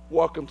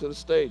 welcome to the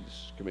stage,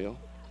 Camille.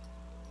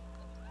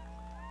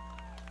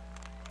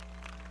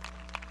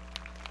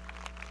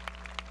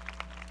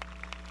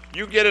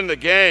 You get in the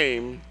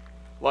game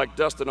like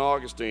Dustin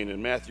Augustine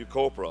and Matthew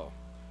Copra,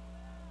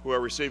 who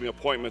are receiving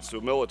appointments to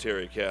a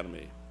military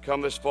academy.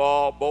 Come this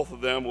fall, both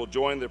of them will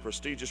join the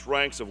prestigious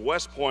ranks of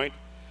West Point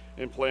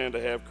and plan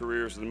to have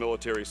careers in the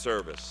military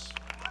service.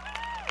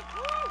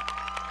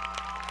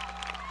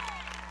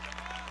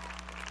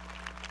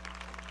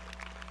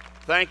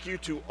 Thank you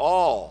to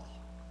all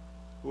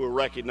who were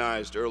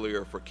recognized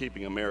earlier for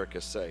keeping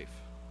America safe.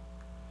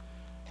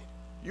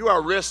 You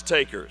are risk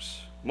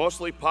takers,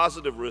 mostly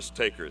positive risk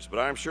takers, but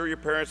I'm sure your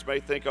parents may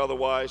think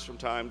otherwise from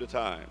time to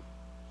time.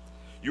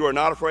 You are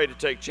not afraid to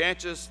take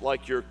chances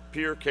like your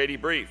peer Katie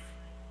Brief.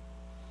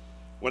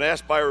 When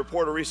asked by a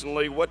reporter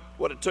recently what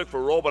it took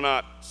for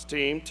Robonaut's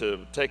team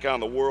to take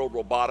on the World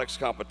Robotics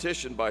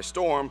Competition by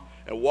storm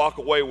and walk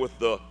away with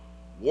the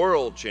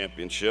World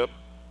Championship,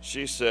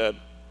 she said,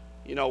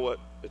 you know what,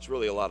 it's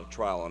really a lot of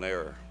trial and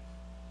error.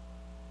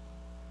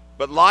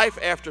 But life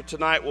after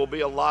tonight will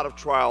be a lot of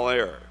trial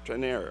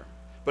and error.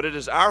 But it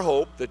is our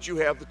hope that you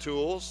have the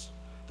tools,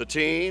 the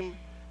team,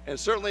 and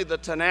certainly the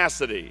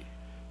tenacity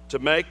to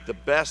make the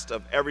best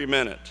of every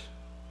minute.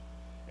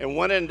 And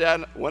when in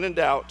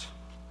doubt,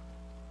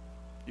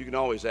 you can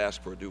always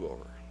ask for a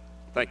do-over.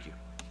 Thank you.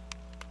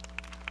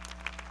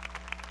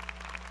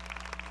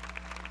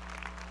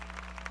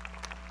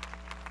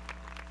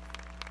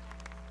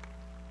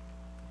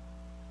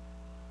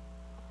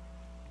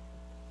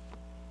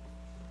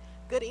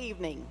 Good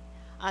evening.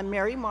 I'm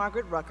Mary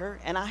Margaret Rucker,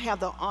 and I have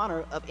the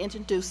honor of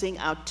introducing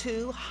our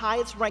two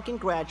highest-ranking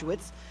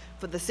graduates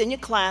for the senior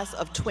class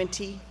of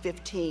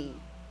 2015.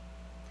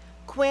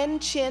 Quinn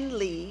Chin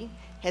Lee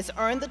has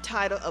earned the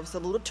title of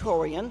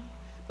salutatorian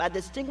by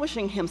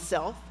distinguishing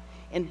himself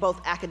in both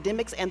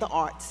academics and the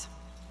arts.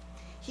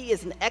 He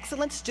is an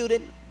excellent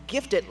student,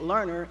 gifted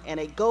learner, and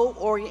a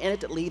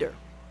goal-oriented leader.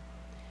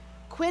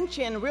 Quinn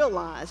Chin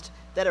realized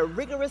that a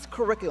rigorous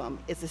curriculum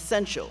is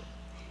essential.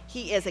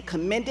 He is a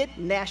commended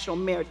National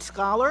Merit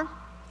Scholar,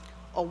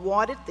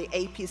 awarded the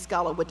AP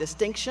Scholar with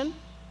Distinction,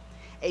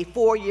 a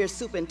 4-year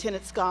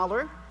Superintendent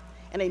Scholar,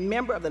 and a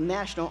member of the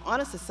National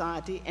Honor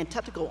Society and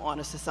Technical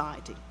Honor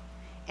Society,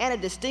 and a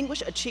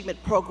Distinguished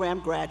Achievement Program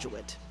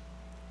graduate.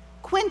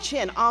 Quinn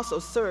Chin also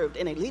served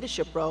in a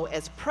leadership role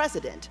as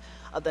president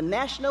of the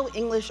National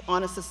English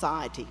Honor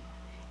Society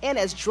and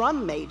as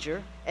drum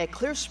major at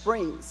Clear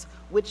Springs,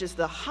 which is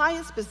the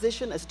highest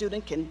position a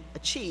student can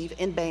achieve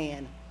in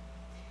band.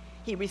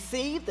 He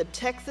received the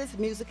Texas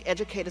Music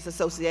Educators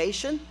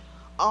Association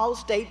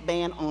All-State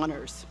Band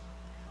Honors,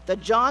 the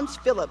John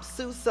Phillips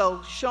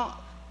Suso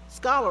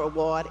Scholar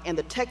Award, and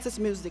the Texas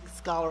Music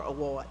Scholar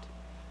Award.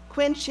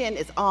 Quinn Chin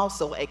is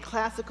also a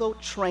classical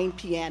trained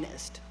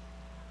pianist.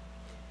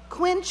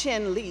 Quinn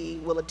Chin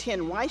Lee will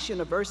attend Rice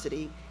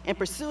University and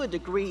pursue a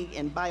degree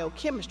in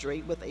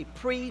biochemistry with a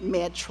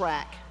pre-med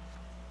track.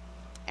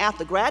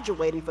 After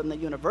graduating from the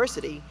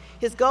university,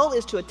 his goal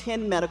is to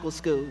attend medical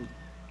school.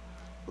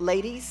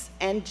 Ladies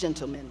and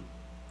gentlemen,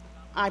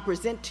 I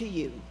present to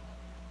you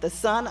the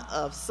son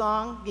of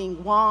Song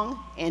Ying Wong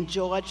and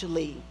George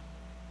Lee.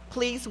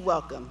 Please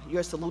welcome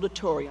your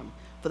salutatorium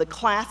for the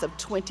class of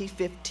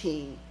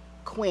 2015,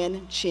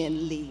 Quinn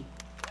Chin Lee.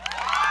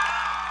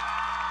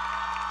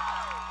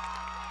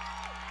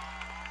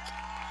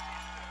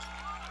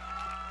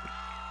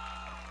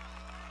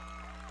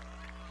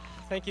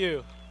 Thank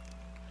you.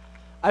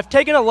 I've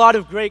taken a lot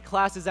of great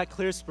classes at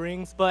Clear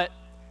Springs, but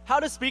how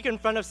to speak in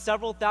front of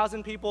several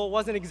thousand people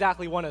wasn't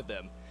exactly one of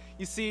them.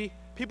 You see,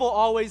 people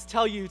always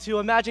tell you to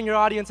imagine your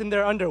audience in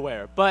their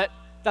underwear, but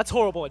that's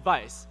horrible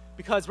advice,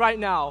 because right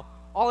now,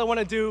 all I want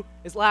to do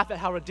is laugh at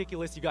how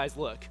ridiculous you guys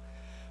look.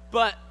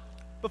 But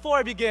Before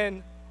I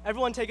begin,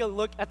 everyone take a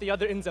look at the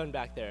other end zone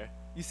back there.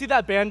 You see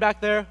that band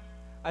back there?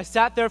 I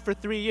sat there for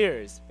 3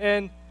 years,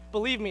 and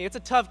believe me, it's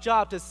a tough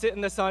job to sit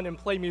in the sun and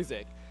play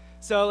music.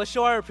 So let's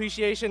show our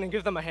appreciation and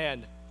give them a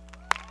hand.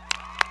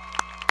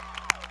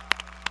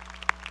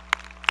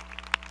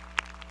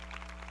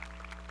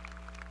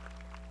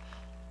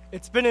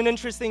 It's been an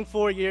interesting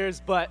 4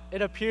 years, but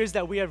it appears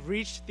that we have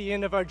reached the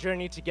end of our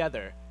journey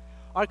together.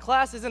 Our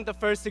class isn't the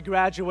first to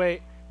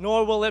graduate,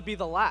 nor will it be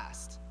the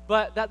last,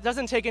 but that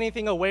doesn't take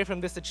anything away from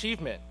this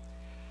achievement.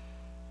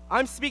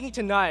 I'm speaking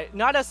tonight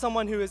not as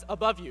someone who is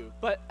above you,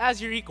 but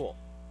as your equal.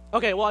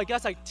 Okay, well, I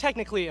guess I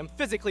technically am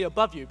physically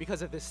above you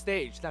because of this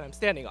stage that I'm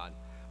standing on,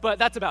 but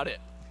that's about it.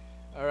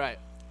 All right.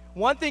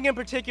 One thing in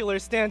particular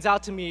stands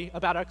out to me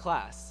about our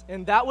class,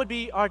 and that would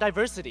be our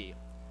diversity.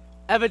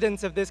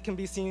 Evidence of this can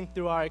be seen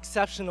through our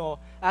exceptional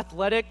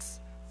athletics,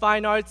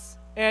 fine arts,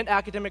 and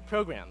academic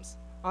programs.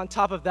 On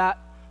top of that,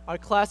 our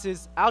class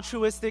is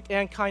altruistic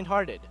and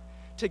kind-hearted.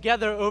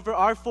 Together, over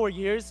our 4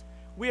 years,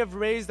 we have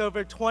raised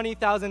over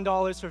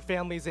 $20,000 for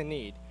families in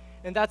need.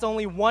 And that's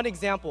only one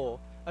example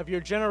of your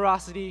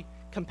generosity,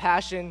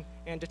 compassion,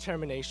 and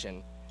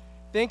determination.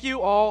 Thank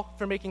you all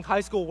for making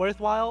high school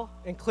worthwhile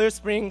and Clear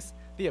Springs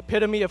the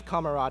epitome of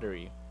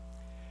camaraderie.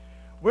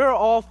 We're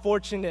all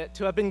fortunate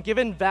to have been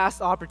given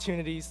vast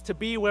opportunities to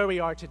be where we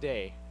are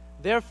today.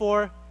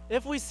 Therefore,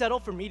 if we settle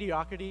for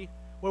mediocrity,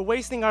 we're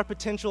wasting our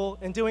potential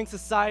and doing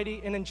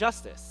society an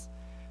injustice.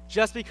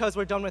 Just because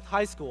we're done with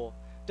high school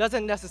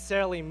doesn't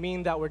necessarily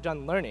mean that we're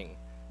done learning,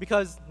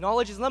 because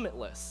knowledge is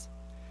limitless.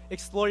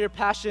 Explore your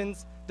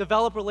passions,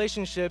 develop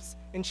relationships,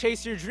 and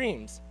chase your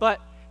dreams, but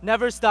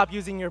never stop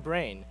using your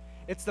brain.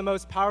 It's the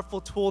most powerful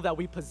tool that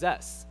we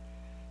possess.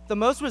 The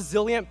most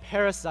resilient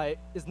parasite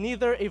is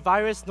neither a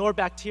virus nor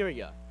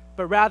bacteria,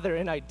 but rather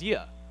an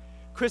idea.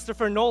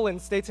 Christopher Nolan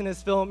states in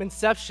his film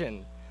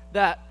Inception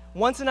that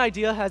once an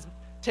idea has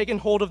taken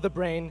hold of the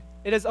brain,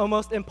 it is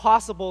almost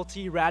impossible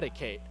to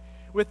eradicate.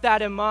 With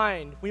that in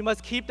mind, we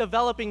must keep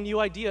developing new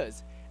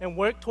ideas and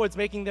work towards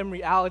making them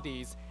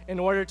realities in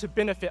order to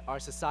benefit our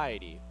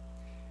society.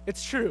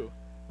 It's true,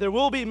 there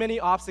will be many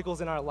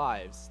obstacles in our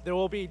lives. There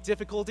will be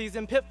difficulties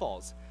and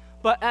pitfalls.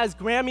 But as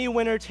Grammy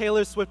winner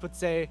Taylor Swift would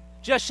say,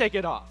 just shake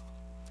it off.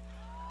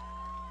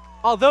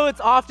 Although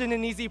it's often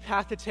an easy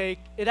path to take,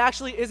 it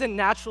actually isn't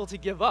natural to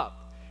give up.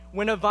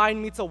 When a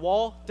vine meets a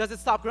wall, does it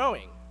stop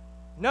growing?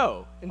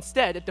 No,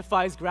 instead it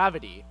defies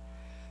gravity.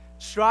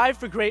 Strive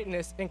for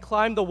greatness and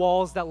climb the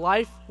walls that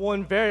life will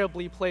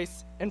invariably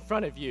place in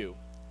front of you.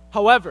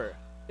 However,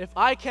 if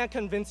I can't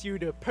convince you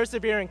to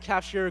persevere and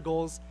capture your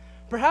goals,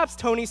 perhaps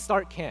Tony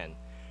Stark can.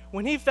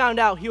 When he found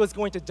out he was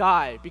going to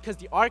die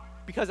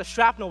because a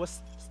shrapnel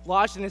was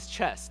lodged in his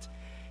chest,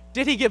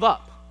 did he give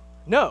up?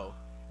 No.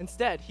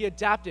 Instead, he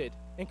adapted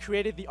and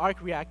created the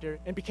arc reactor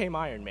and became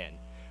Iron Man.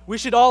 We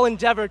should all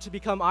endeavor to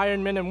become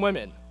Iron Men and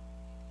women.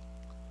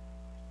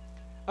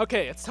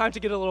 Okay, it's time to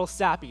get a little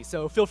sappy,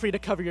 so feel free to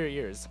cover your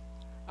ears.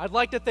 I'd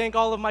like to thank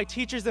all of my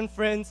teachers and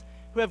friends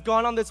who have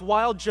gone on this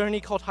wild journey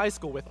called high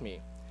school with me.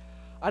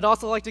 I'd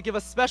also like to give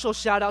a special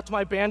shout out to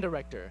my band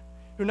director,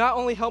 who not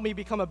only helped me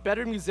become a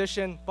better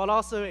musician, but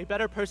also a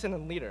better person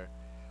and leader.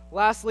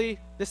 Lastly,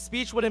 this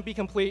speech wouldn't be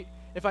complete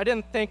if I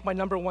didn't thank my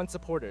 #1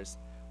 supporters,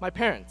 my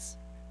parents.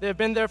 They have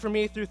been there for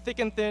me through thick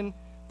and thin,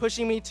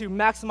 pushing me to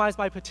maximize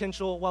my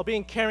potential while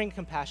being caring and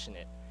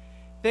compassionate.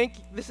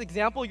 This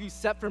example you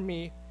set for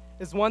me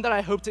is one that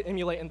I hope to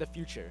emulate in the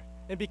future.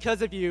 And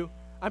because of you,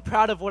 I'm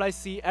proud of what I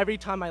see every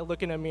time I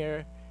look in a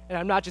mirror, and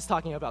I'm not just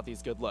talking about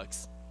these good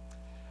looks.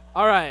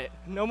 All right,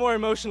 no more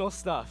emotional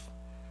stuff.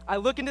 I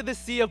look into the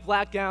sea of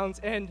black gowns,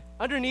 and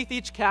underneath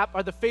each cap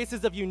are the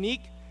faces of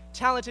unique,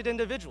 talented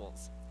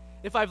individuals.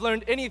 If I've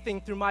learned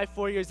anything through my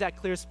 4 years at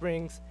Clear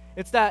Springs,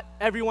 it's that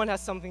everyone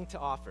has something to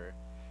offer.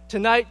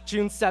 Tonight,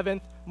 June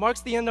 7th,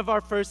 marks the end of our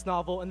first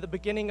novel and the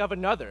beginning of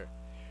another.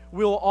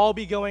 We will all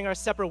be going our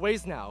separate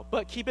ways now,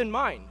 but keep in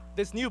mind,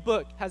 this new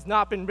book has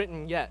not been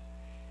written yet.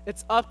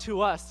 It's up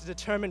to us to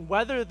determine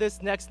whether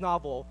this next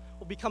novel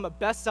will become a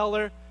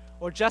bestseller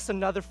or just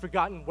another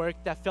forgotten work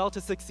that failed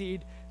to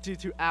succeed due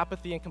to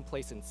apathy and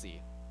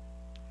complacency.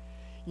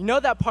 You know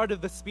that part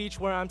of the speech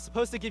where I'm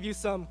supposed to give you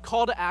some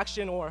call to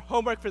action or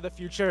homework for the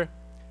future?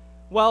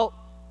 Well,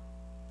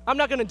 I'm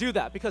not gonna do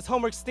that because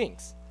homework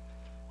stinks.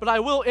 But I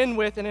will end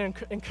with and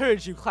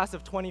encourage you, class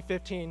of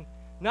 2015,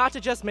 not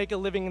to just make a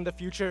living in the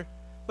future,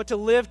 but to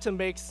live to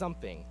make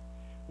something.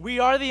 We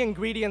are the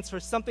ingredients for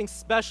something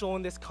special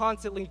in this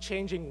constantly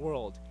changing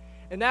world.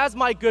 And as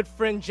my good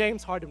friend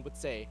James Harden would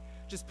say,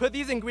 just put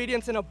these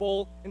ingredients in a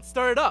bowl and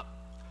stir it up.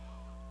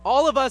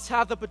 All of us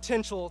have the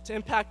potential to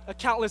impact a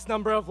countless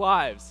number of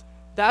lives.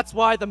 That's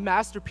why the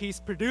masterpiece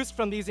produced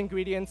from these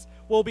ingredients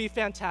will be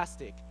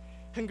fantastic.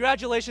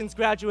 Congratulations,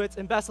 graduates,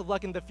 and best of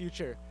luck in the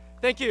future.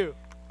 Thank you.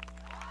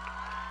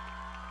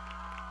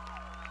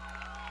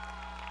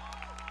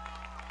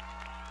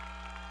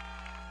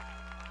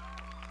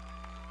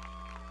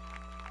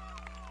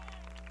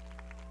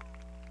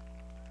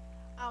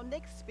 Our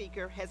next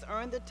speaker has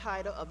earned the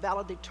title of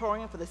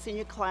valedictorian for the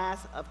senior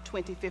class of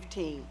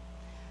 2015.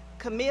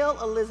 Camille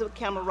Elizabeth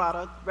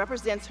Camerata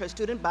represents her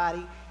student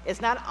body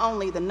as not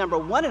only the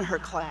 #1 in her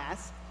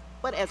class,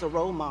 but as a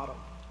role model.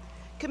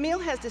 Camille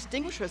has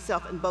distinguished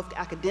herself in both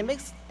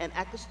academics and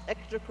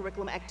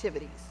extracurricular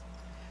activities.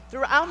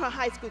 Throughout her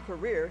high school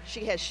career,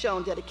 she has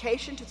shown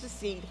dedication to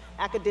succeed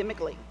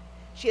academically.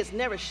 She has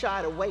never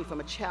shied away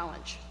from a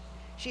challenge.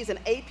 She is an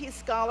AP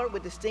Scholar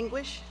with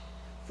Distinguished,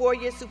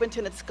 4-year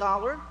Superintendent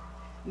Scholar,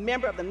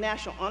 member of the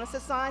National Honor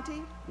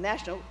Society,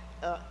 National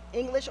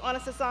English Honor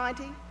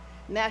Society,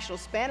 National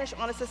Spanish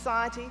Honor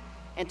Society,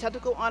 and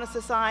Technical Honor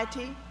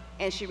Society,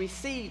 and she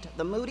received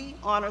the Moody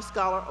Honor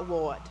Scholar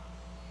Award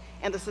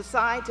and the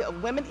Society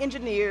of Women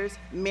Engineers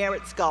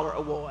Merit Scholar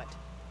Award.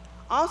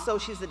 Also,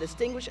 she's a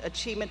Distinguished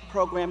Achievement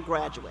Program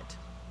graduate.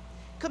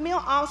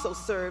 Camille also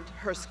served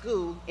her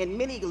school in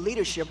many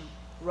leadership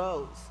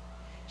roles.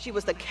 She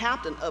was the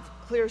captain of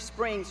Clear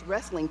Springs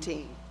wrestling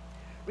team,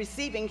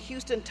 receiving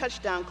Houston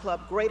Touchdown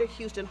Club Greater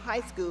Houston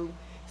High School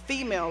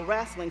Female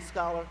Wrestling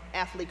Scholar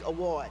Athlete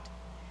Award,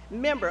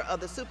 member of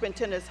the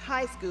Superintendent's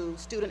High School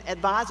Student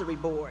Advisory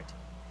Board,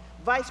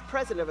 vice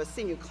president of a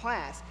senior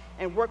class,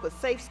 and worked with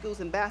Safe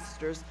Schools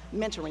Ambassadors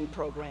Mentoring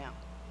Program.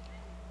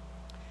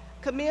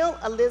 Camille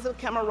Elizabeth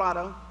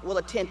Camerata will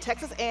attend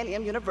Texas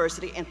A&M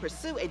University and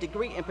pursue a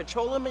degree in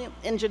petroleum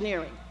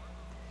engineering.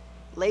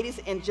 Ladies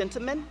and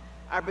gentlemen,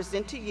 I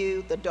present to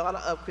you the daughter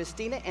of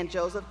Christina and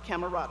Joseph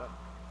Camerata.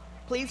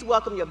 Please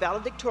welcome your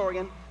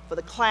valedictorian for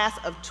the class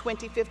of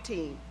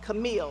 2015,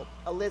 Camille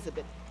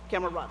Elizabeth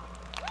Camerata.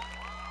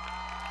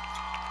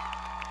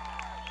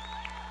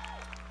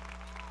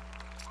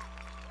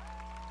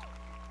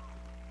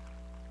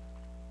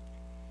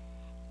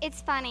 It's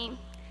funny.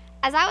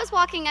 As I was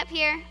walking up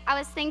here, I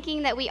was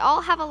thinking that we all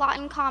have a lot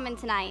in common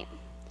tonight.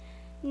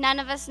 None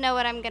of us know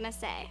what I'm going to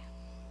say.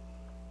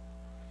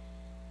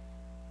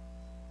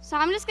 So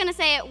I'm just going to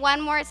say it one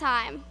more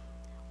time.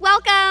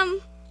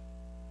 Welcome!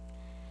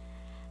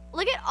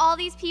 Look at all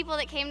these people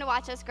that came to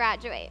watch us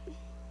graduate.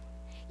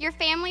 Your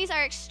families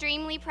are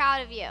extremely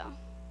proud of you.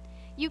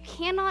 You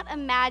cannot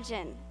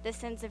imagine the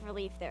sense of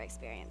relief they're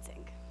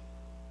experiencing.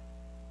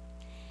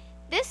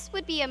 This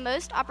would be a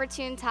most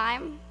opportune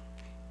time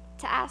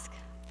to ask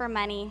for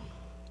money.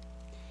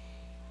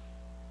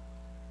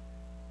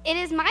 It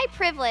is my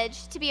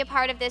privilege to be a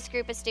part of this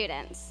group of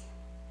students.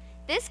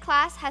 This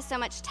class has so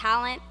much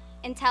talent,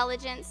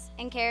 intelligence,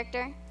 and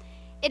character.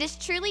 It is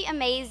truly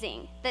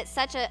amazing that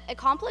such an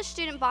accomplished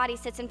student body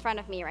sits in front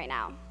of me right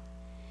now.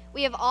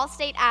 We have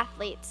all-state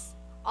athletes,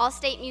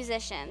 all-state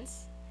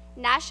musicians,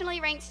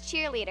 nationally ranked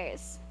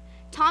cheerleaders,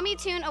 Tommy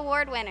Tune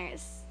Award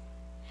winners,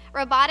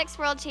 robotics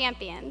world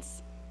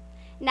champions,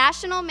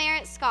 national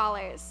merit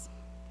scholars,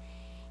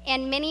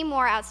 and many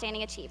more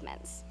outstanding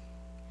achievements.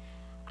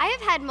 I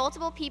have had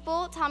multiple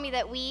people tell me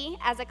that we,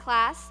 as a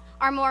class,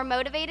 are more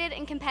motivated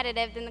and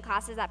competitive than the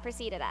classes that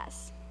preceded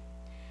us.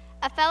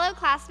 A fellow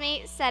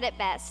classmate said it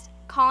best,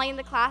 calling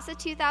the class of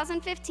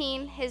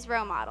 2015 his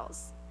role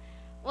models.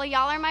 Well,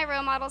 y'all are my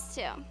role models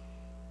too.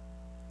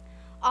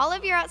 All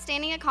of your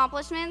outstanding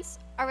accomplishments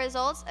are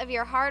results of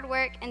your hard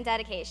work and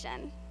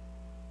dedication.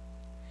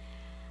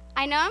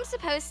 I know I'm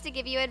supposed to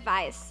give you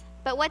advice,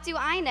 but what do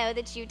I know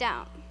that you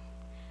don't?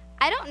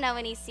 I don't know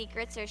any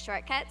secrets or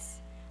shortcuts.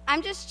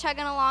 I'm just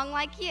chugging along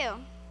like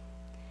you.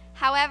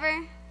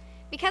 However,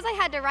 because I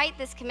had to write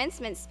this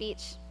commencement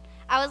speech,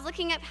 I was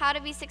looking up how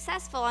to be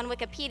successful on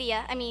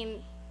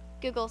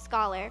Google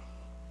Scholar.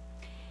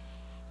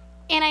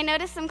 And I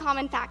noticed some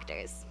common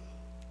factors.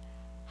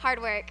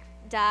 Hard work,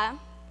 duh,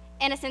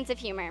 and a sense of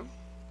humor.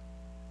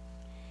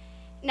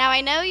 Now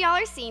I know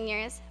y'all are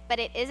seniors, but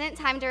it isn't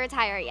time to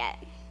retire yet.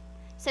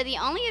 So the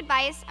only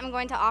advice I'm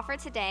going to offer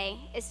today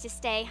is to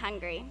stay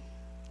hungry.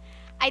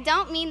 I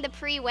don't mean the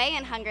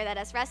pre-weigh-in hunger that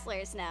us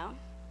wrestlers know,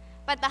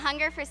 but the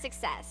hunger for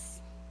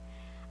success.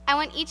 I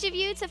want each of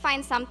you to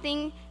find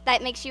something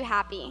that makes you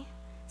happy,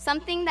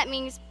 something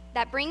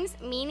that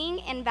brings meaning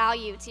and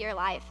value to your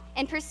life,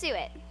 and pursue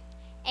it.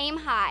 Aim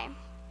high.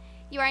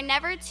 You are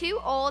never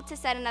too old to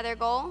set another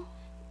goal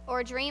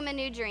or dream a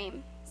new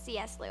dream,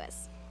 C.S.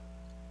 Lewis.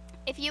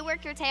 If you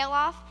work your tail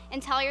off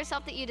and tell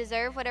yourself that you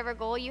deserve whatever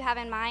goal you have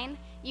in mind,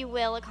 you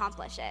will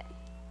accomplish it.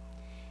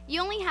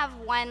 You only have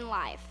one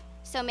life,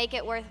 so make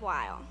it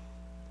worthwhile.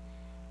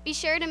 Be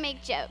sure to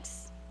make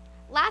jokes.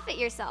 Laugh at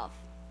yourself.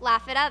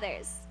 Laugh at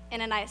others,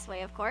 in a nice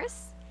way, of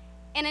course,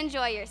 and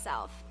enjoy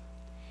yourself.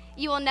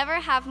 You will never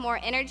have more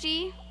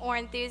energy or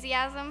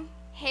enthusiasm,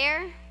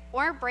 hair,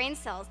 or brain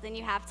cells than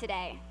you have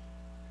today.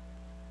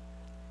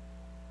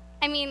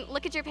 I mean,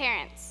 look at your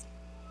parents.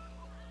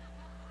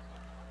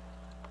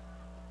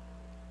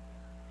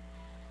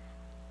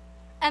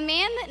 A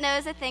man that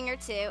knows a thing or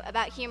two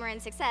about humor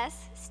and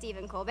success,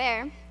 Stephen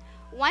Colbert,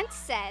 once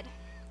said,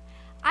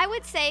 "I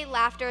would say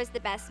laughter is the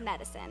best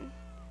medicine,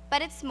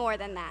 but it's more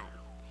than that.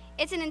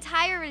 It's an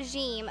entire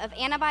regime of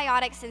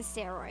antibiotics and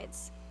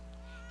steroids.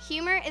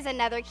 Humor is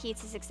another key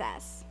to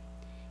success.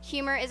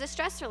 Humor is a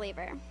stress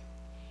reliever.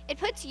 It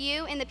puts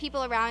you and the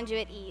people around you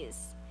at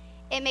ease.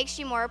 It makes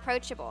you more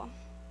approachable.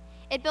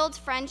 It builds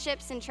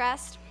friendships and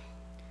trust.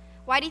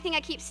 Why do you think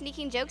I keep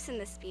sneaking jokes in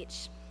this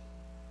speech?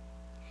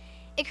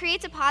 It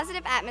creates a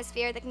positive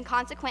atmosphere that can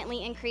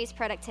consequently increase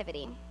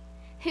productivity.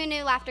 Who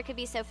knew laughter could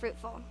be so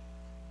fruitful?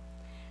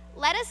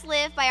 Let us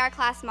live by our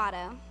class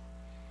motto.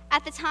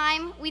 At the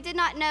time, we did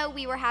not know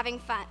we were having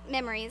fun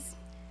memories.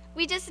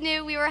 We just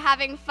knew we were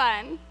having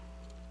fun.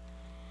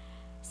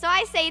 So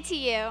I say to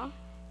you,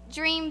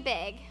 dream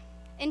big.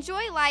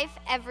 Enjoy life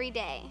every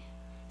day.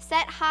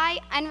 Set high,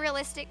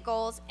 unrealistic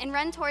goals and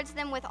run towards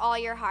them with all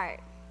your heart.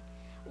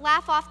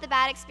 Laugh off the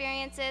bad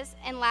experiences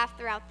and laugh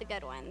throughout the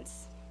good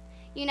ones.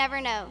 You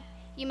never know.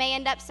 You may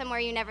end up somewhere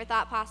you never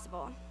thought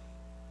possible.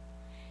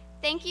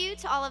 Thank you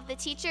to all of the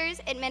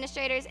teachers,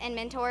 administrators, and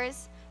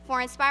mentors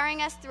for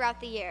inspiring us throughout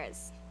the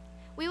years.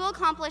 We will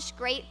accomplish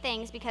great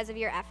things because of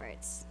your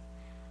efforts.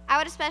 I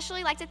would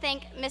especially like to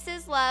thank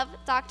Mrs. Love,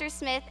 Dr.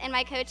 Smith, and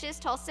my coaches,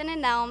 Tolston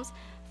and Nelms,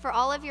 for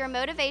all of your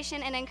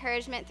motivation and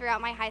encouragement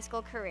throughout my high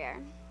school career.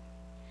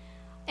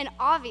 And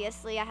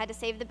obviously, I had to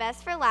save the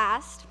best for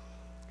last.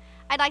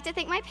 I'd like to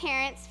thank my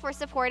parents for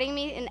supporting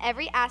me in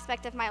every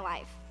aspect of my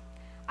life.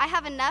 I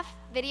have enough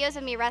videos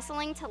of me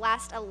wrestling to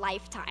last a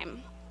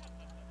lifetime.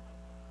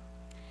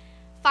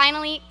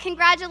 Finally,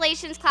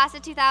 congratulations, class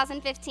of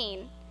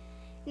 2015.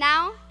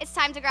 Now, it's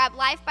time to grab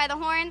life by the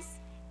horns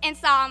and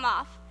saw them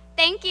off.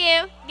 Thank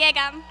you. Gig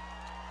 'em.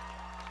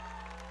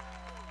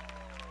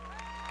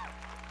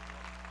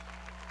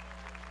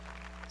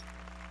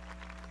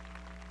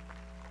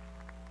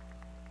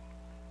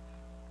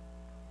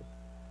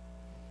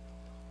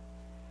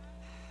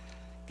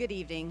 Good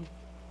evening.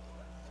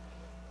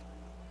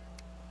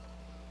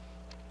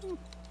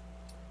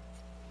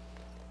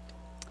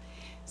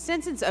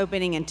 Since its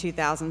opening in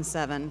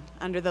 2007,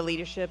 under the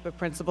leadership of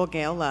Principal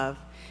Gail Love,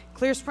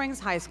 Clear Springs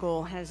High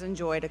School has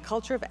enjoyed a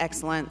culture of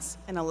excellence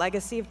and a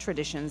legacy of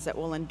traditions that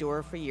will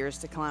endure for years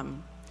to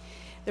come.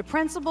 The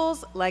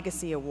Principal's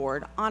Legacy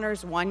Award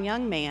honors one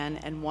young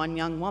man and one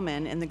young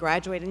woman in the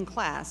graduating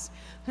class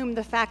whom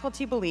the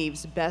faculty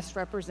believes best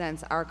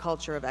represents our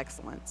culture of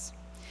excellence.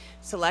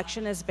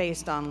 Selection is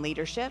based on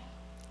leadership,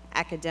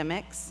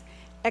 academics,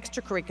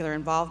 extracurricular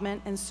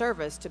involvement, and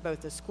service to both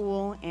the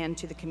school and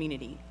to the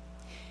community.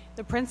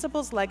 The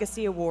Principal's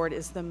Legacy Award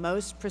is the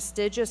most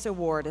prestigious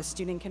award a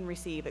student can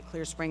receive at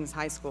Clear Springs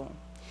High School.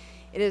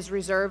 It is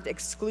reserved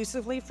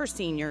exclusively for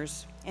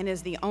seniors and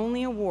is the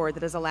only award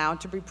that is allowed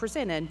to be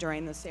presented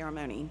during the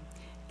ceremony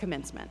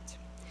commencement.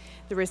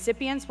 The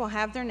recipients will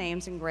have their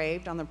names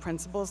engraved on the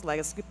Principal's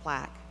Legacy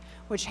plaque,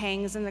 which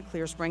hangs in the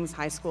Clear Springs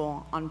High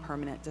School on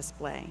permanent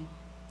display.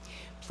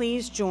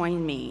 Please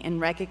join me in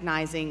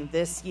recognizing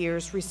this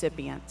year's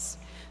recipients.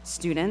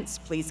 Students,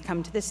 please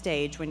come to the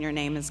stage when your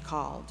name is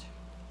called.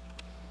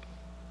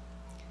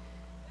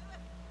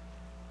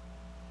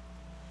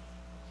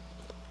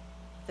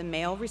 The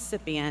male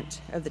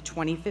recipient of the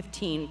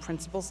 2015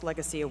 Principal's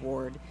Legacy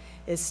Award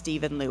is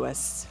Stephen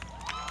Lewis.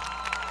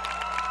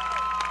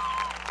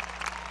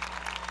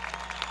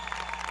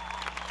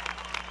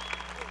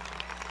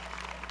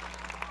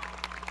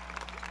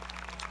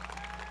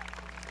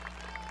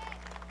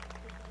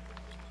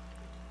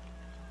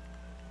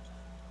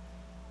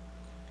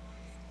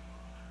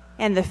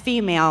 And the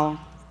female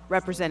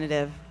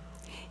representative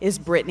is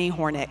Brittany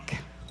Hornick.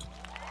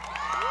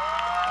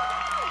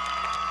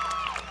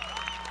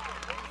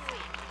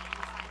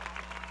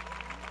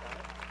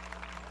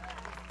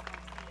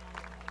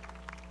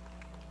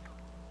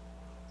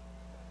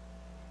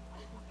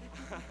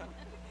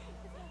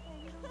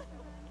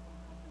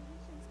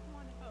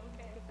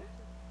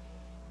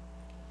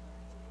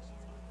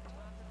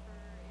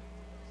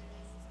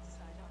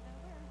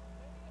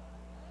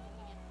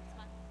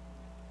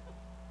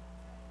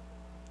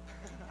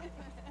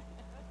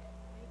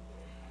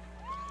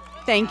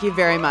 Thank you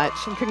very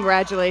much, and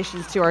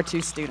congratulations to our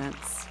two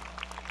students.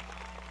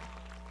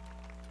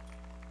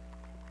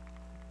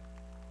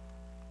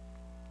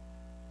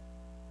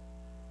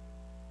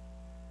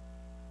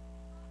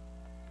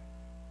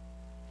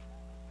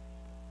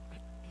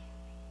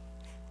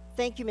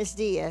 Thank you, Ms.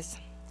 Diaz.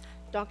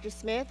 Dr.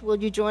 Smith, will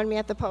you join me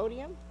at the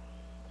podium?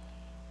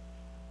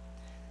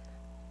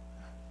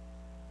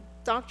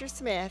 Dr.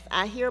 Smith,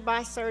 I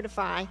hereby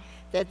certify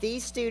that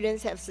these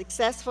students have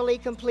successfully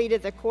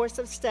completed the course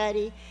of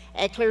study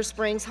at Clear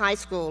Springs High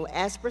School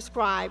as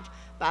prescribed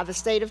by the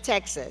state of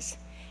Texas.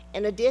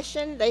 In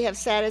addition, they have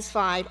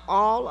satisfied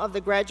all of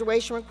the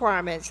graduation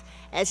requirements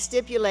as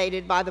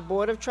stipulated by the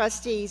Board of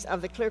Trustees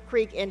of the Clear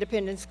Creek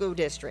Independent School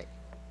District.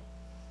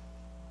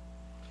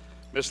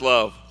 Ms.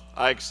 Love,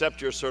 I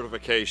accept your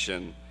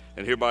certification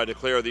and hereby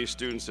declare these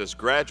students as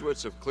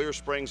graduates of Clear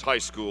Springs High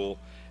School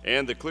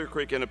and the Clear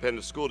Creek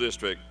Independent School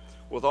District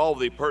with all of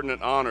the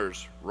pertinent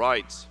honors,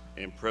 rights,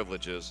 and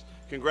privileges.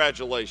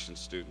 Congratulations,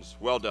 students.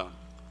 Well done.